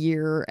like a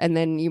year and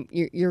then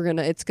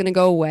it's going to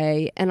go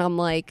away. And I'm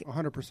like,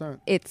 100%.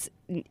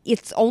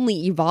 It's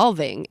only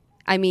evolving.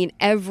 I mean,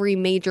 every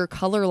major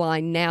color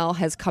line now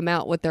has come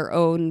out with their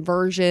own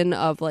version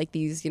of like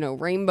these, you know,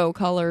 rainbow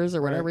colors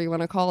or whatever you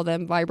want to call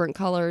them, vibrant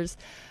colors.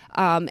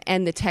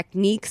 And the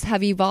techniques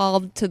have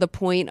evolved to the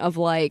point of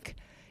like,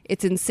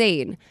 it's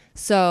insane.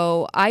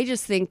 So I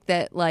just think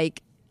that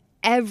like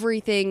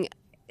everything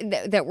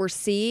that we're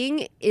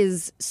seeing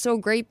is so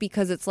great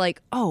because it's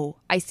like, oh,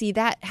 I see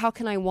that. How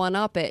can I one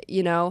up it?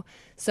 You know?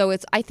 So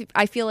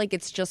I feel like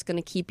it's just going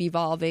to keep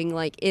evolving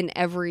like in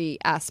every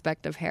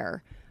aspect of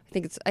hair.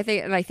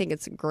 I think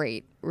it's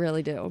great.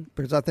 Really do.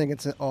 Because I think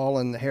it's all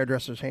in the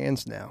hairdresser's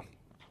hands now.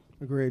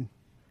 Agreed.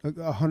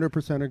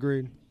 100%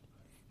 agreed.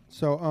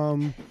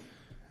 So,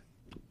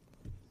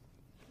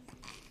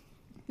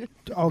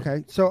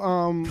 okay.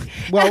 So,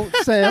 well,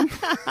 Sam,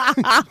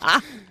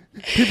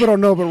 people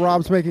don't know, but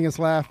Rob's making us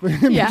laugh.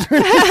 Yeah.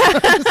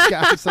 This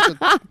guy is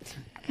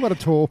what a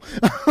tool.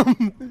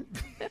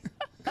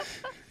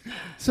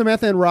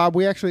 Samantha and Rob,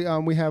 we actually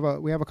we have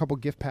a couple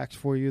gift packs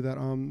for you that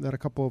a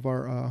couple of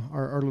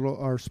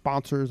our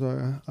sponsors,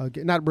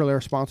 not really our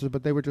sponsors,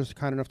 but they were just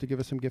kind enough to give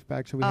us some gift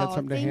packs, so we had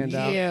something to hand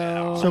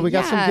out. So we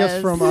got some gifts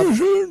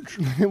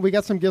from we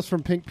got some gifts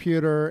from Pink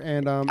Pewter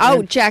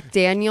and Jack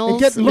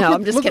Daniels.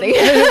 I'm just kidding.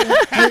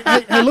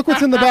 Hey, look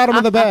what's in the bottom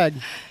of the bag,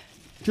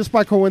 just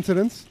by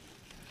coincidence.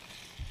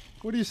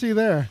 What do you see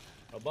there?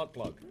 A butt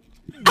plug.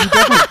 You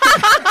definitely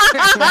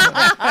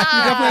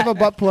have a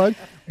butt plug.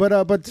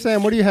 But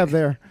Sam, what do you have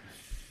there?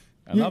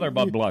 Another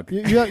butt plug.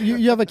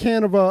 You have a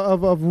can of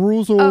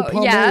Ruzel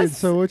pomade,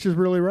 so which is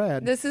really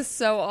rad. This is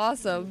so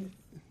awesome.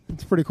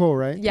 It's pretty cool,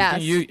 right?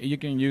 Yes. You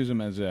can use them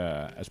as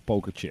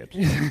poker chips.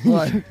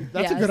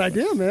 That's a good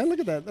idea, man. Look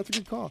at that. That's a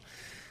good call.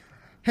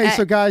 Hey,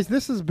 so guys,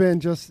 this has been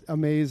just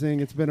amazing.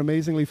 It's been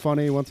amazingly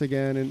funny once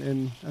again,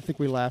 and I think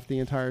we laughed the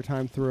entire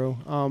time through.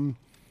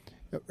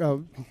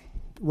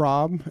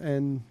 Rob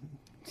and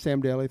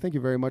Sam Daly, thank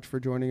you very much for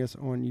joining us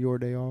on your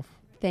day off.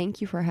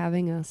 Thank you for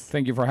having us.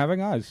 Thank you for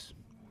having us.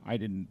 I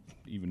didn't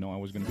even know I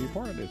was going to be a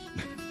part of this.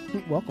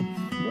 Welcome.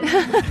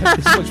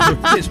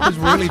 this was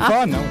really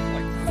fun.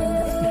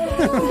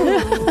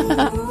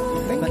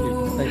 Thank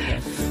you. Thanks,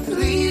 guys.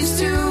 Please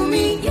do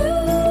me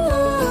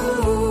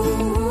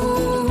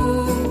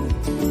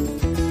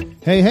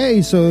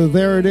Hey, so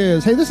there it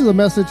is. Hey, this is a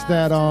message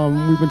that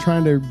we've been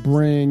trying to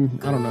bring,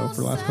 I don't know,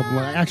 for the last couple of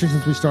months, actually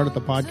since we started the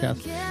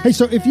podcast. Hey,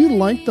 so if you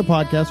like the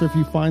podcast or if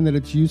you find that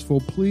it's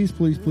useful, please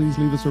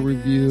leave us a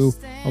review,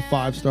 a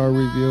 5-star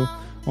review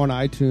on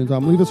iTunes.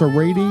 Leave us a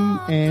rating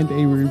and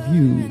a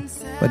review.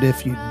 But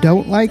if you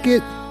don't like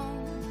it,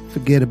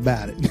 forget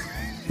about it.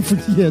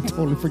 Yeah,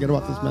 totally forget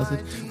about this message.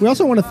 We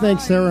also want to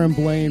thank Sarah and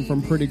Blaine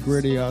from Pretty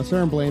Gritty.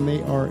 Sarah and Blaine,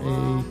 they are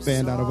a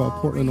band out of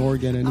Portland,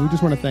 Oregon, and we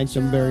just want to thank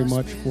them very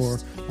much for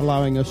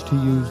allowing us to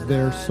use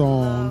their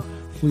song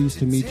pleased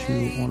to meet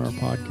you on our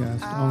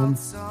podcast.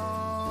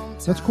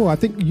 That's cool. I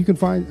think you can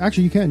find.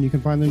 Actually, you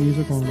can find their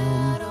music on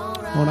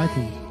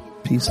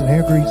iTunes. Peace and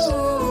hair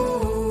grease.